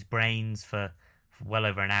of pick his brains for well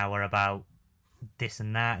over an hour about this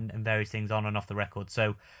and that and various things on and off the record.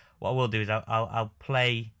 So what I will do is I'll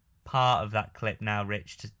play part of that clip now,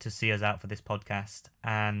 Rich, to see us out for this podcast.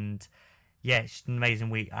 And yeah, it's just an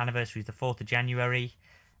amazing week. Anniversary is the 4th of January,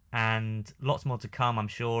 and lots more to come, I'm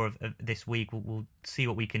sure, of this week. We'll see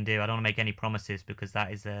what we can do. I don't want to make any promises because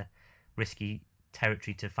that is a risky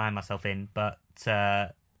territory to find myself in. But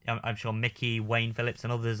I'm sure Mickey, Wayne Phillips,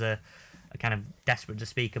 and others are kind of desperate to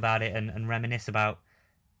speak about it and reminisce about.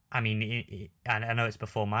 I mean, I know it's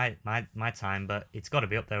before my time, but it's got to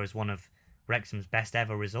be up there as one of Wrexham's best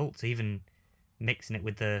ever results, even mixing it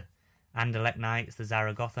with the Anderlecht nights, the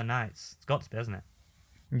Zaragoza nights. It's got to be, hasn't it?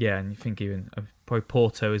 Yeah, and you think even probably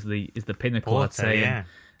Porto is the pinnacle, I'd say. Yeah. And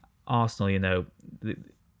Arsenal,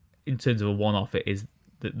 in terms of a one-off, it is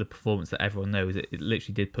the performance that everyone knows. It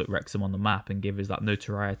literally did put Wrexham on the map and give us that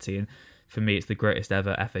notoriety. And for me, it's the greatest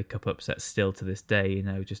ever FA Cup upset still to this day.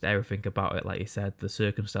 Just everything about it, like you said, the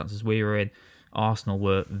circumstances we were in. Arsenal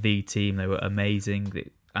were the team. They were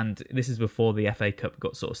amazing. And this is before the FA Cup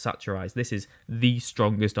got sort of satirised. This is the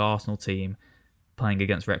strongest Arsenal team playing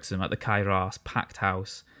against Wrexham at the Kairos, packed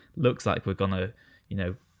house. Looks like we're going to,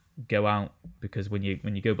 go out, because when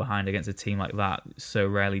you go behind against a team like that, so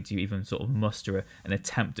rarely do you even sort of muster an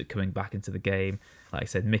attempt at coming back into the game. Like I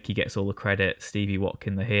said, Mickey gets all the credit, Stevie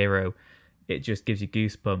Watkin the hero. It just gives you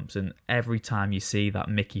goosebumps, and every time you see that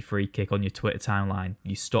Mickey free kick on your Twitter timeline,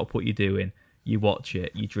 you stop what you're doing, you watch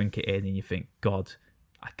it, you drink it in, and you think, God,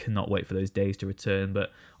 I cannot wait for those days to return.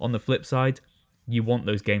 But on the flip side, you want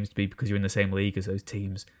those games to be because you're in the same league as those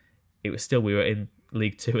teams. We were in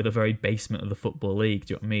League 2 at the very basement of the Football League.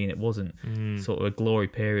 Do you know what I mean? It wasn't sort of a glory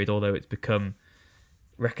period, although it's become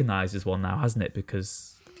recognised as one now, hasn't it?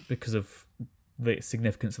 Because of the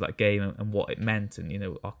significance of that game and what it meant,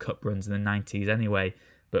 and our cup runs in the 90s anyway.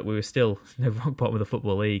 But we were still rock bottom of the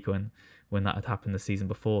Football League when that had happened the season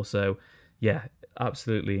before. So yeah,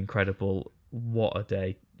 absolutely incredible. What a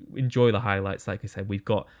day. Enjoy the highlights. Like I said, we've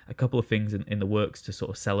got a couple of things in the works to sort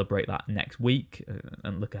of celebrate that next week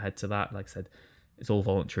and look ahead to that. Like I said, it's all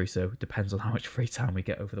voluntary, so it depends on how much free time we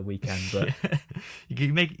get over the weekend. But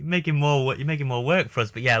you're making more work for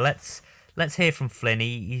us. But yeah, let's hear from Flynn.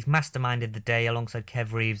 He's masterminded the day alongside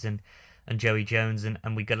Kev Reeves and Joey Jones,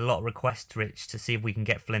 and we got a lot of requests, Rich, to see if we can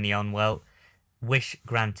get Flynny on. Well, wish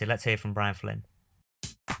granted. Let's hear from Brian Flynn.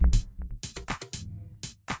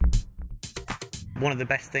 One of the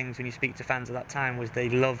best things when you speak to fans at that time was they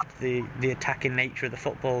loved the attacking nature of the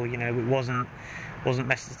football. It wasn't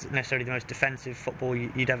necessarily the most defensive football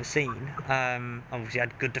you'd ever seen. Obviously,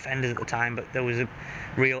 had good defenders at the time, but there was a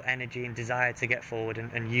real energy and desire to get forward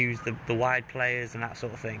and use the wide players and that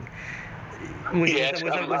sort of thing. Was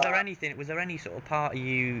there any sort of part of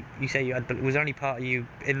you say you had? Was there any part of you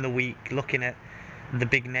in the week looking at the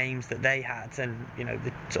big names that they had and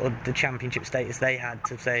the sort of the championship status they had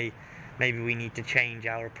to say, maybe we need to change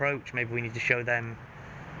our approach, maybe we need to show them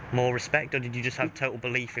more respect, or did you just have total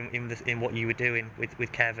belief in what you were doing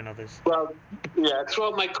with Kev and others? Well, yeah,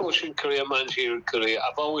 throughout my coaching career, managerial career,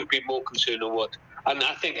 I've always been more concerned on and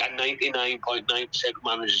I think 99.9% of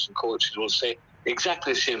managers and coaches will say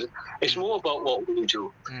exactly the same. It's more about what we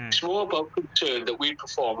do. It's more about concern that we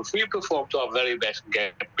perform. If we perform to our very best and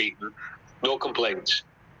get beaten, no complaints.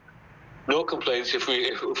 No complaints if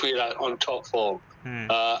we're on top form.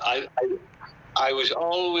 I was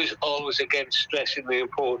always against stressing the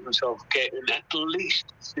importance of getting at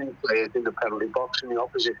least 3 players in the penalty box, in the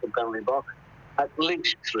opposition penalty box. At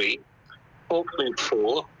least 3, hopefully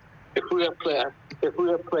 4. If we are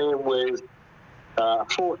playing with a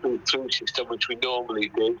 4-2-3 system, which we normally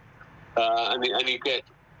did, and you get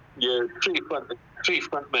your 3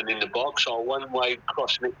 front men in the box, or 1 wide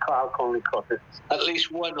crossing it, Carl Conley crosses, at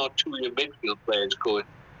least 1 or 2 of your midfield players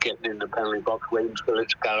getting in the penalty box. Wayne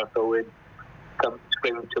Phillips, Gareth Owen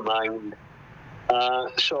spring to mind.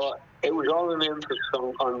 So it was all an emphasis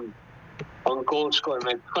on goal scoring.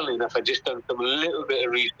 And funnily enough, I just done some little bit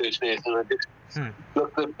of research, Nathan. I just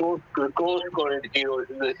looked at the goal scoring heroes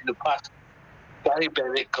in the past. Gary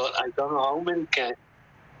Bennett got, I don't know how many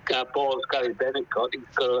balls Gary Bennett got. He's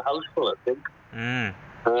got a house full, I think. And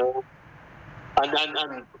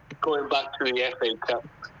going back to the FA Cup,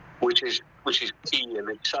 which is key, and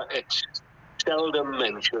it's seldom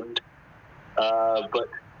mentioned. But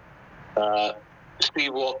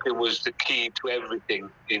Steve Walker was the key to everything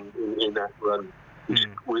in that run. We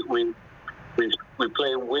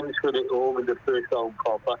playing Winsford at home in the first round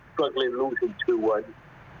proper, struggling, losing 2-1.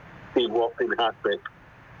 Steve Walker hat-trick.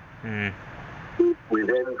 We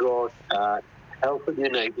then got Telford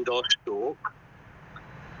United or Stoke,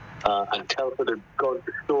 and Telford had gone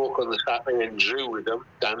to Stoke on the Saturday and drew with them.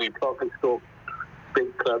 Danny talking Stoke,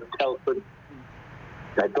 big club. Telford,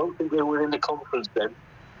 I don't think they were in the conference then.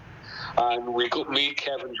 And we got me,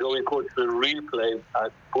 Kevin, Joe, we go to the replay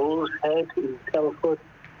at Bull's Head in Telford,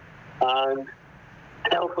 and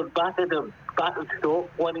Telford battered Stoke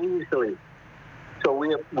one easily. So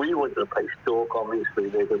we wanted to play Stoke, obviously,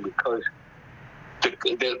 because the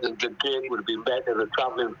game would have been better. The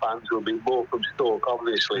travelling fans would be more from Stoke,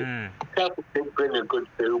 obviously. Telford did bring a good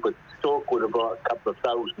few, but Stoke would have brought a couple of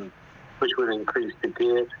thousand, which would increase the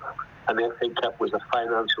gate. And the FA Cup was a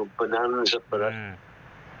financial bonanza for us,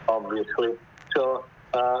 obviously. So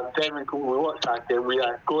then we watched that game. We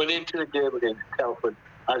are going into the game against Telford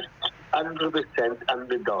as 100%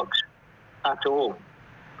 underdogs at home.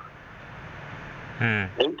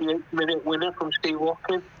 88-minute winner from Steve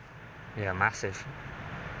Watkins. Yeah, massive.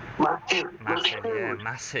 Massive. Yeah,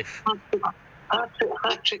 massive.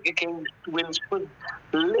 Hat-trick against Winsford.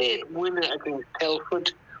 Late winner against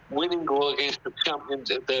Telford. Winning goal against the champions,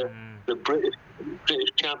 the British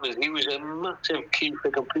champions. He was a massive key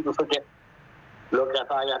figure. People forget. Look,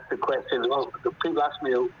 if I asked the question, people ask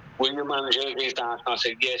me, will you manage against Arsenal? I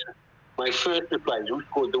said, yes. My first reply is, who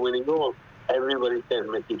scored the winning goal? Everybody says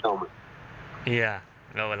Mickey Thomas. Yeah.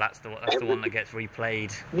 Oh, well, that's the one that gets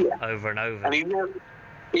replayed over and over. And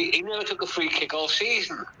he never took a free kick all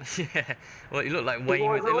season. Yeah. Well, it looked like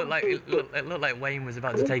Wayne. It looked like Wayne was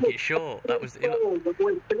about to take it short. That was.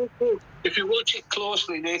 If you watch it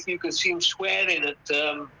closely, Nathan, you can see him swearing at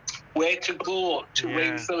where to go to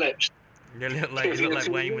Wayne Phillips. It looked like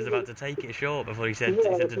Wayne was about to take it short before he said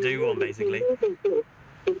to do one, basically.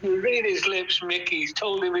 If you read his lips, Mickey's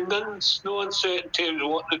told him in no uncertain terms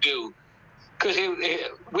what to do. Because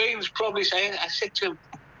Wayne's probably saying, I said to him,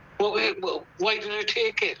 well, why did you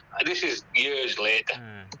take it? And this is years later.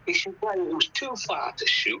 He said, well, it was too far to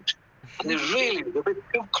shoot. And it really was a bit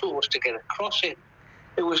too close to get across it.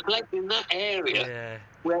 It was like in that area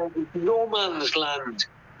where it was no man's land.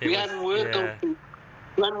 We hadn't worked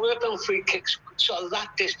on free kicks, sort of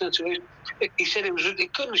that distance. He said he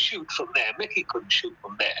couldn't shoot from there. Mickey couldn't shoot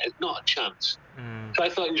from there. It's not a chance. So I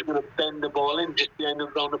thought he was going to bend the ball in just behind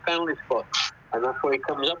him down the penalty spot. And that's what he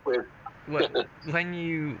comes up with. Well, when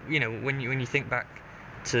you think back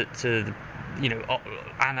to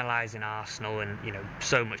analysing Arsenal and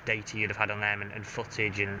so much data you'd have had on them and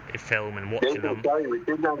footage and film and watching them. We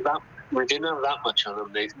didn't have that much on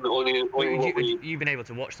them, Nathan. You've been able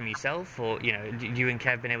to watch them yourself, or you and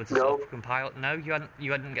Kev been able to sort of compile? No, you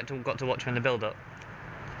hadn't got to watch them in the build up.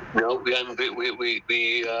 No, we hadn't.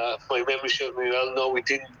 My memory serves me well. No, we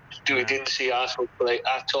didn't. We didn't see Arsenal play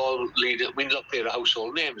at all. We look, they're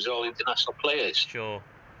household names. They're all international players. Sure,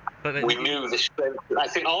 but we knew the strength. I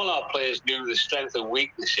think all our players knew the strength and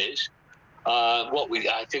weaknesses.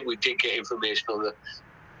 I think we did get information on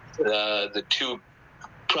the two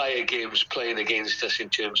prior games playing against us in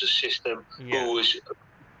terms of system. Who was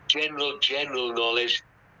general knowledge.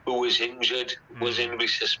 Who was injured? Was anybody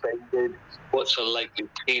suspended? What's a likely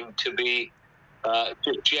team to be?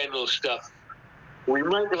 Just general stuff. We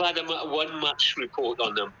might have had one match report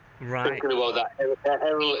on them. Right. Thinking about that,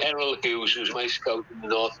 Errol Hughes, who's my scout in the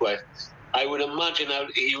Northwest. I would imagine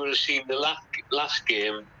he would have seen the last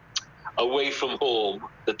game away from home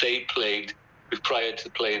that they played prior to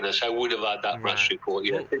playing us. I would have had that match report.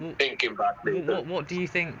 Yeah, thinking back. What do you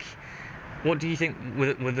think? What do you think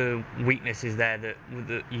were the weaknesses there that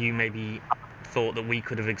you maybe thought that we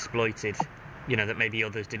could have exploited? That maybe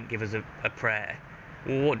others didn't give us a prayer.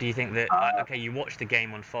 What do you think that? You watched the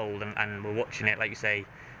game unfold and we're watching it, like you say.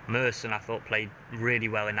 Merson, I thought, played really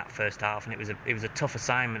well in that first half, and it was a tough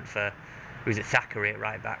assignment for. Was it Thackeray at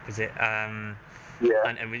right back? Was it? And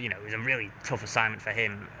it was a really tough assignment for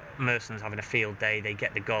him. Merson's having a field day. They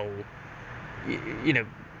get the goal.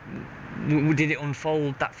 Did it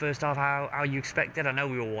unfold that first half how you expected? I know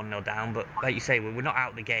we were 1-0 down, but like you say, we're not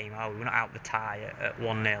out the game, are we? We're not out the tie at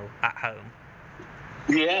 1-0 at home.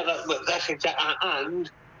 Yeah, that's exactly. And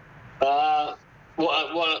what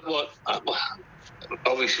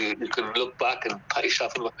obviously you can look back and pat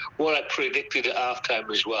yourself on what I predicted at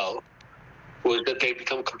halftime as well was that they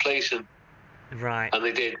become complacent. Right. And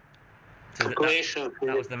they did. So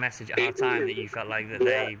that was the message at half time, that you felt like that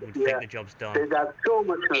they would think the job's done. They have so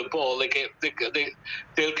much of the ball. They'll get.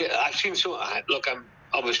 I've seen so. Look,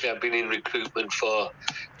 I've been in recruitment for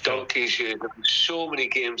donkey's years. So many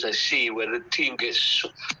games I see where the team gets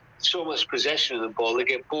so much possession of the ball, they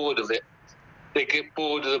get bored of it. They get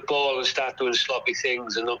bored of the ball and start doing sloppy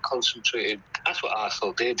things and not concentrating. That's what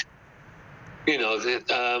Arsenal did. And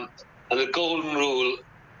the golden rule.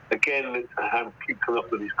 Again, I keep coming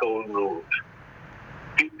up with these golden rules.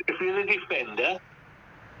 If you're a defender,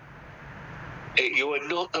 you are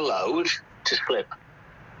not allowed to slip.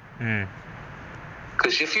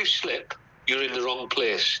 Because if you slip, you're in the wrong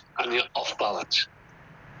place and you're off balance.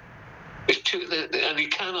 And you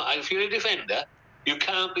cannot, if you're a defender, you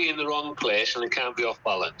can't be in the wrong place and you can't be off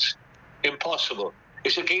balance. Impossible.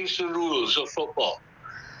 It's against the rules of football.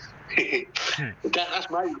 That's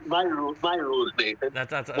my rules, Nathan.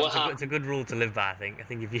 It's a good rule to live by, I think. I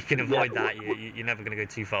think if you can avoid that, you're never going to go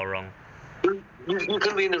too far wrong. You're going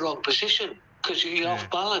to be in the wrong position because you're off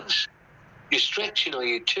balance. You're stretching or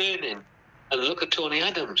you're turning. And look at Tony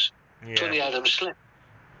Adams. Yeah. Tony Adams slipped.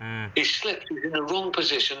 He slipped. He's in the wrong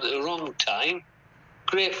position at the wrong time.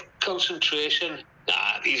 Great concentration.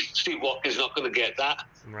 Steve Walker's not going to get that.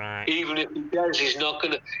 Right. Even if he does, he's not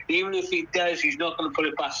going to put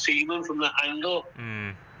it past Seaman from that angle.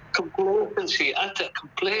 Complacency.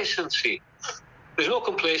 There's no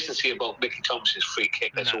complacency about Mickey Thompson's free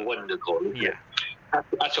kick. That's a wonder goal. Yeah.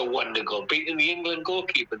 That's a wonder goal. Beating the England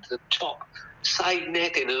goalkeeper to the top side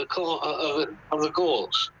netting of the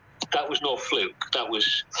goals. That was no fluke. That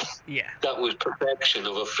was perfection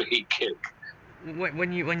of a free kick.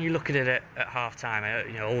 When you look at it at half time,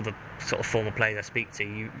 all the sort of former players I speak to,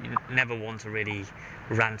 you never want to really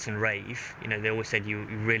rant and rave. They always said you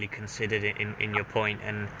really considered it in your point.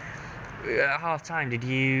 And at half time, did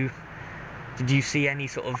you see any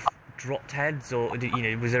sort of dropped heads, or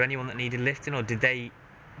was there anyone that needed lifting, or did they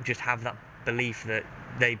just have that belief that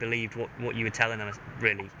they believed what you were telling them,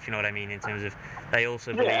 really, if you know what I mean, in terms of they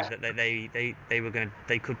also believed that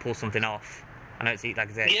they could pull something off? I know it's like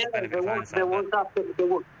I said, there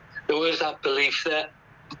was that belief there.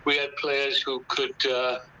 We had players who could,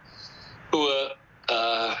 who were.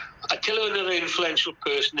 I tell you another influential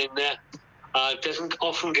person in there. Doesn't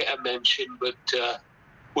often get a mention, but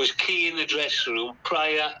was key in the dressing room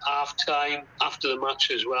prior, half time, after the match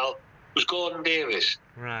as well. Was Gordon Davis.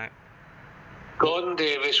 Right. Gordon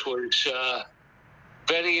Davis was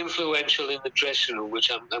very influential in the dressing room, which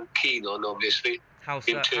I'm keen on, obviously. How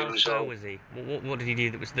so was he? What did he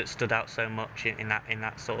do that stood out so much in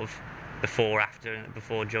that sort of before, after, and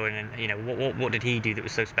before, during, and what did he do that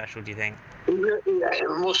was so special? Do you think?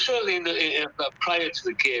 Well, certainly prior to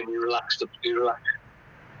the game, he relaxed the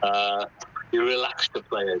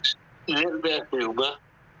players. A little bit of humour,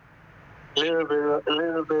 a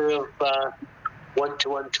little bit of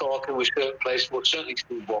one-to-one talking with certain players. Well, certainly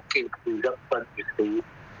Steve Watkins, he was up front with Steve.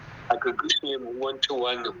 I could see him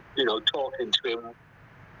one-to-one, talking to him,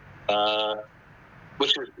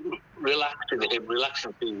 which was relaxing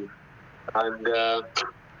Steve. And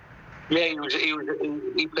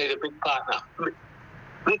he played a big part. Now,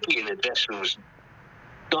 Mickey in the dressing room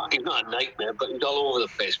he's not a nightmare, but he's all over the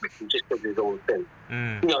place. Mickey just does his own thing.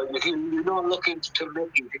 You're not looking to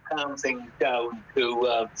Mickey to calm things down. He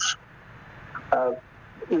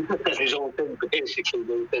just does his own thing, basically,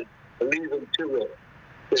 and leave him to it.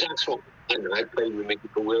 Because that's what I played with Mickey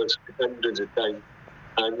for Wales hundreds of times,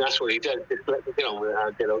 and that's what he does. Just let me get on with it,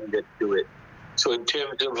 I'll get on and get to do it. So in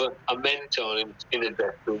terms of a mentor in a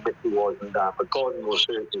dressing room, Mickey wasn't that, but Gordon most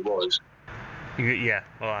certainly was. Yeah,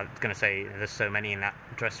 well, I was going to say, there's so many in that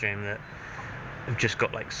dressing room that have just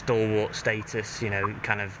got like stalwart status,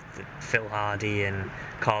 kind of Phil Hardy and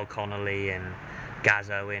Carl Connolly and Gaz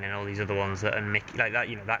Owen and all these other ones that, and Mickey, like that,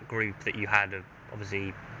 that group that you had of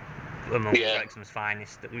obviously among Wrexham's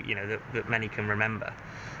finest that many can remember.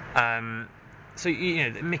 So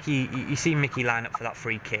Mickey, you see Mickey line up for that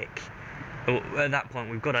free kick. But at that point,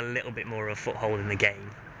 we've got a little bit more of a foothold in the game,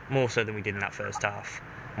 more so than we did in that first half,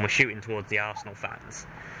 and we're shooting towards the Arsenal fans.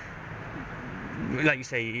 Like you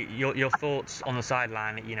say, your thoughts on the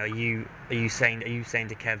sideline. Are you saying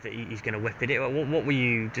to Kev that he's going to whip it? What were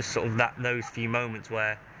you just sort of those few moments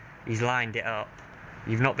where he's lined it up?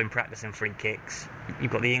 You've not been practicing free kicks.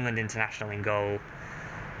 You've got the England international in goal.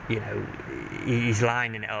 He's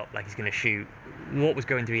lining it up like he's going to shoot. What was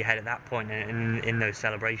going through your head at that point in those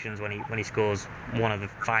celebrations when he scores one of the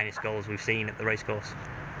finest goals we've seen at the racecourse?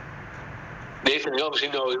 Nathan, you obviously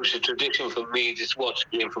know it was a tradition for me to watch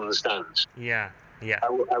the game from the stands. Yeah.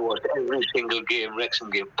 I watched every single game, Wrexham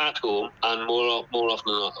game, at home and more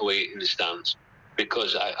often than not away in the stands,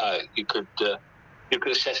 because you could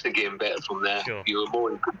assess the game better from there. Sure. You were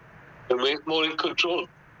more in control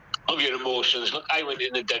of your emotions. Look, I went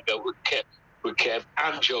in the dugout with Kev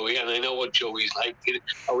and Joey, and I know what Joey's like.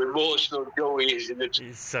 How emotional Joey is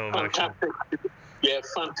He's so emotional.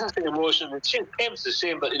 Fantastic emotion. And Kev's the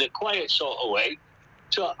same, but in a quiet sort of way.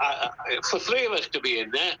 So for three of us to be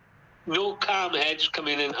in there, no calm heads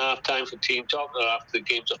coming in half time for team talk or after the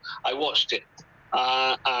game. So I watched it,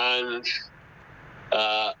 and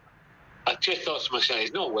I just thought to myself,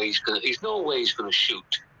 "There's no way he's going to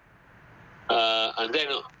shoot." And then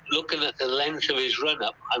looking at the length of his run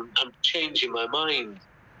up, I'm changing my mind,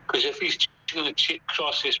 because if he's going to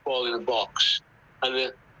cross this ball in the box, and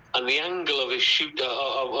the angle of his shoot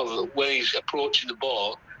of where he's approaching the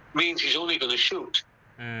ball means he's only going to shoot.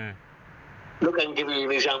 Look, I can give you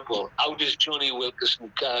an example. How does Johnny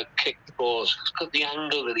Wilkerson kick the balls? It's got the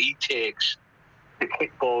angle that he takes to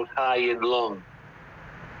kick balls high and long.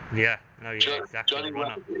 Yeah, no, yeah, exactly. Johnny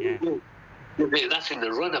Run-up, that's in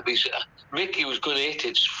the run-up. Mickey was going to hit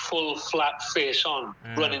it full, flat face on,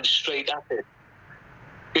 running straight at it.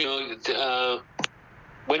 You know,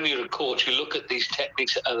 when you're a coach, you look at these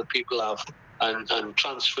techniques that other people have and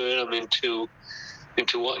transfer them into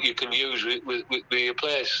what you can use with your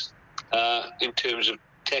players in terms of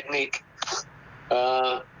technique.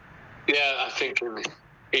 I think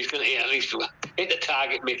he's going to at least hit the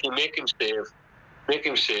target, make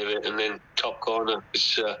him save it, and then top corner.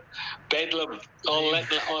 It's bedlam. All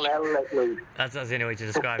hell let loose. That's the only way to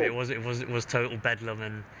describe it. It was total bedlam,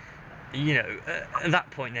 and you know, at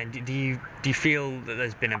that point, then, do you feel that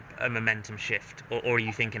there's been a momentum shift, or are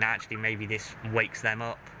you thinking actually maybe this wakes them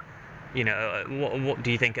up? You know, what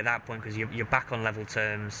do you think at that point? Because you're back on level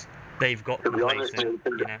terms. They've got to be honest, Nathan,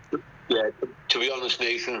 you know. Yeah. To be honest,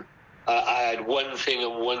 Nathan, I had one thing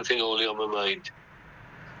and one thing only on my mind.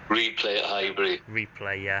 Replay at Highbury.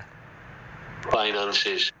 Replay, yeah.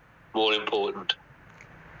 Finances, more important.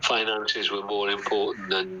 Finances were more important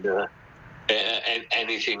than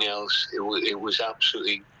anything else. It was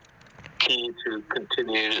absolutely key to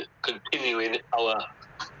continuing our.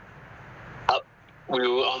 We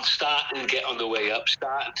were starting to get on the way up,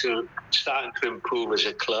 starting to improve as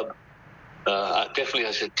a club, definitely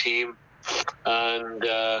as a team, and.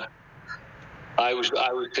 I was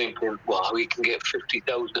thinking, well, we can get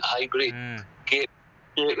 50,000 at Highbury. Gate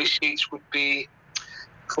receipts would be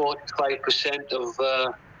 45% of,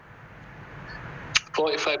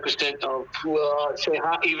 well, I'd say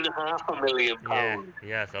even £500,000.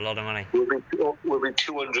 Yeah, it's a lot of money. We'll be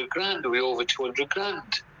 200 grand. We'll be over 200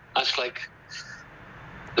 grand. That's like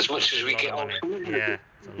as much as we get off. Yeah,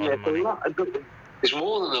 it's a lot of money. It's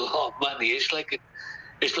more than a lot of money.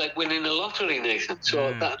 It's like winning the lottery, Nathan.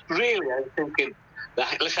 So that's really, I'm thinking,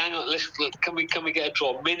 let's hang on. Can we get a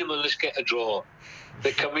draw? Minimum, let's get a draw.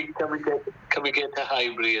 Then can we get to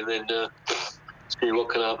Highbury and then see what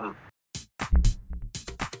can happen.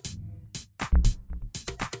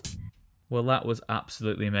 Well, that was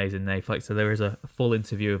absolutely amazing, Nate. Like, so there is a full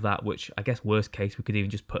interview of that, which I guess worst case we could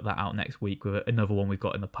even just put that out next week with another one we've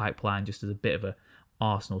got in the pipeline, just as a bit of a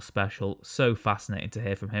Arsenal special. So fascinating to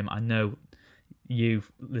hear from him. I know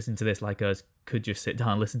you've listened to this like us, could just sit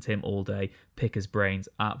down, listen to him all day, pick his brains.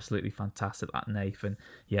 Absolutely fantastic, that Nathan.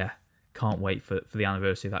 Yeah, can't wait for the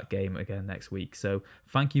anniversary of that game again next week. So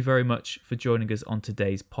thank you very much for joining us on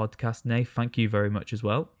today's podcast, Nate. Thank you very much as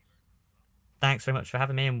well. Thanks very much for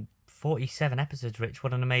having me. And 47 episodes, Rich.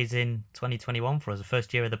 What an amazing 2021 for us, the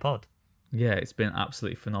first year of the pod. Yeah, it's been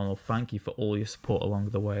absolutely phenomenal. Thank you for all your support along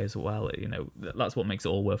the way as well. You know, that's what makes it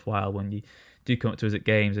all worthwhile when you do come up to us at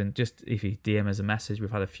games, and just if you DM us a message,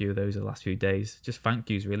 we've had a few of those the last few days. Just thank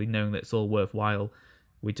yous, really, knowing that it's all worthwhile.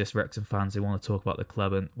 We're just Wrexham fans who want to talk about the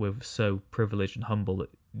club, and we're so privileged and humble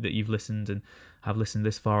that you've listened and have listened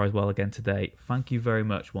this far as well again today. Thank you very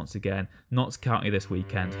much once again. Notts County this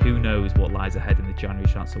weekend. Who knows what lies ahead in the January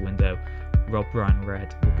transfer window? Rob Bryan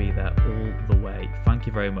Red will be there all the way. Thank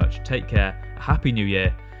you very much. Take care. A happy New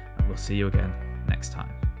Year, and we'll see you again next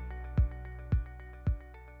time.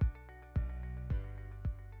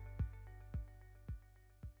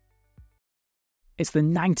 It's the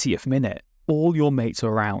 90th minute. All your mates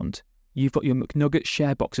are around. You've got your McNugget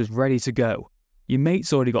share boxes ready to go. Your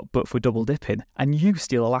mate's already got booked for double dipping, and you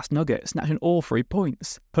steal a last nugget, snatching all 3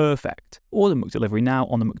 points. Perfect. Order McDelivery now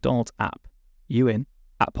on the McDonald's app. You in?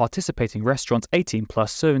 At participating restaurants, 18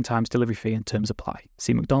 plus, serving times, delivery fee and terms apply.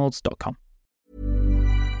 See mcdonalds.com.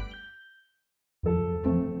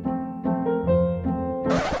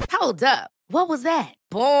 Hold up. What was that?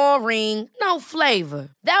 Boring. No flavor.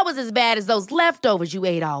 That was as bad as those leftovers you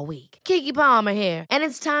ate all week. Keke Palmer here, and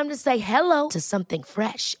it's time to say hello to something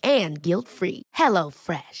fresh and guilt-free. Hello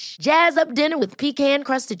Fresh. Jazz up dinner with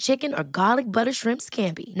pecan-crusted chicken or garlic butter shrimp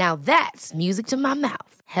scampi. Now that's music to my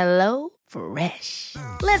mouth. Hello Fresh.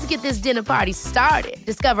 Let's get this dinner party started.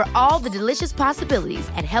 Discover all the delicious possibilities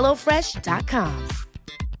at HelloFresh.com.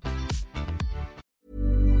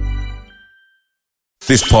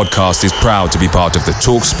 This podcast is proud to be part of the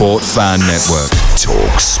TalkSport Fan Network.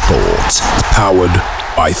 TalkSport. Powered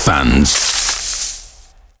by fans.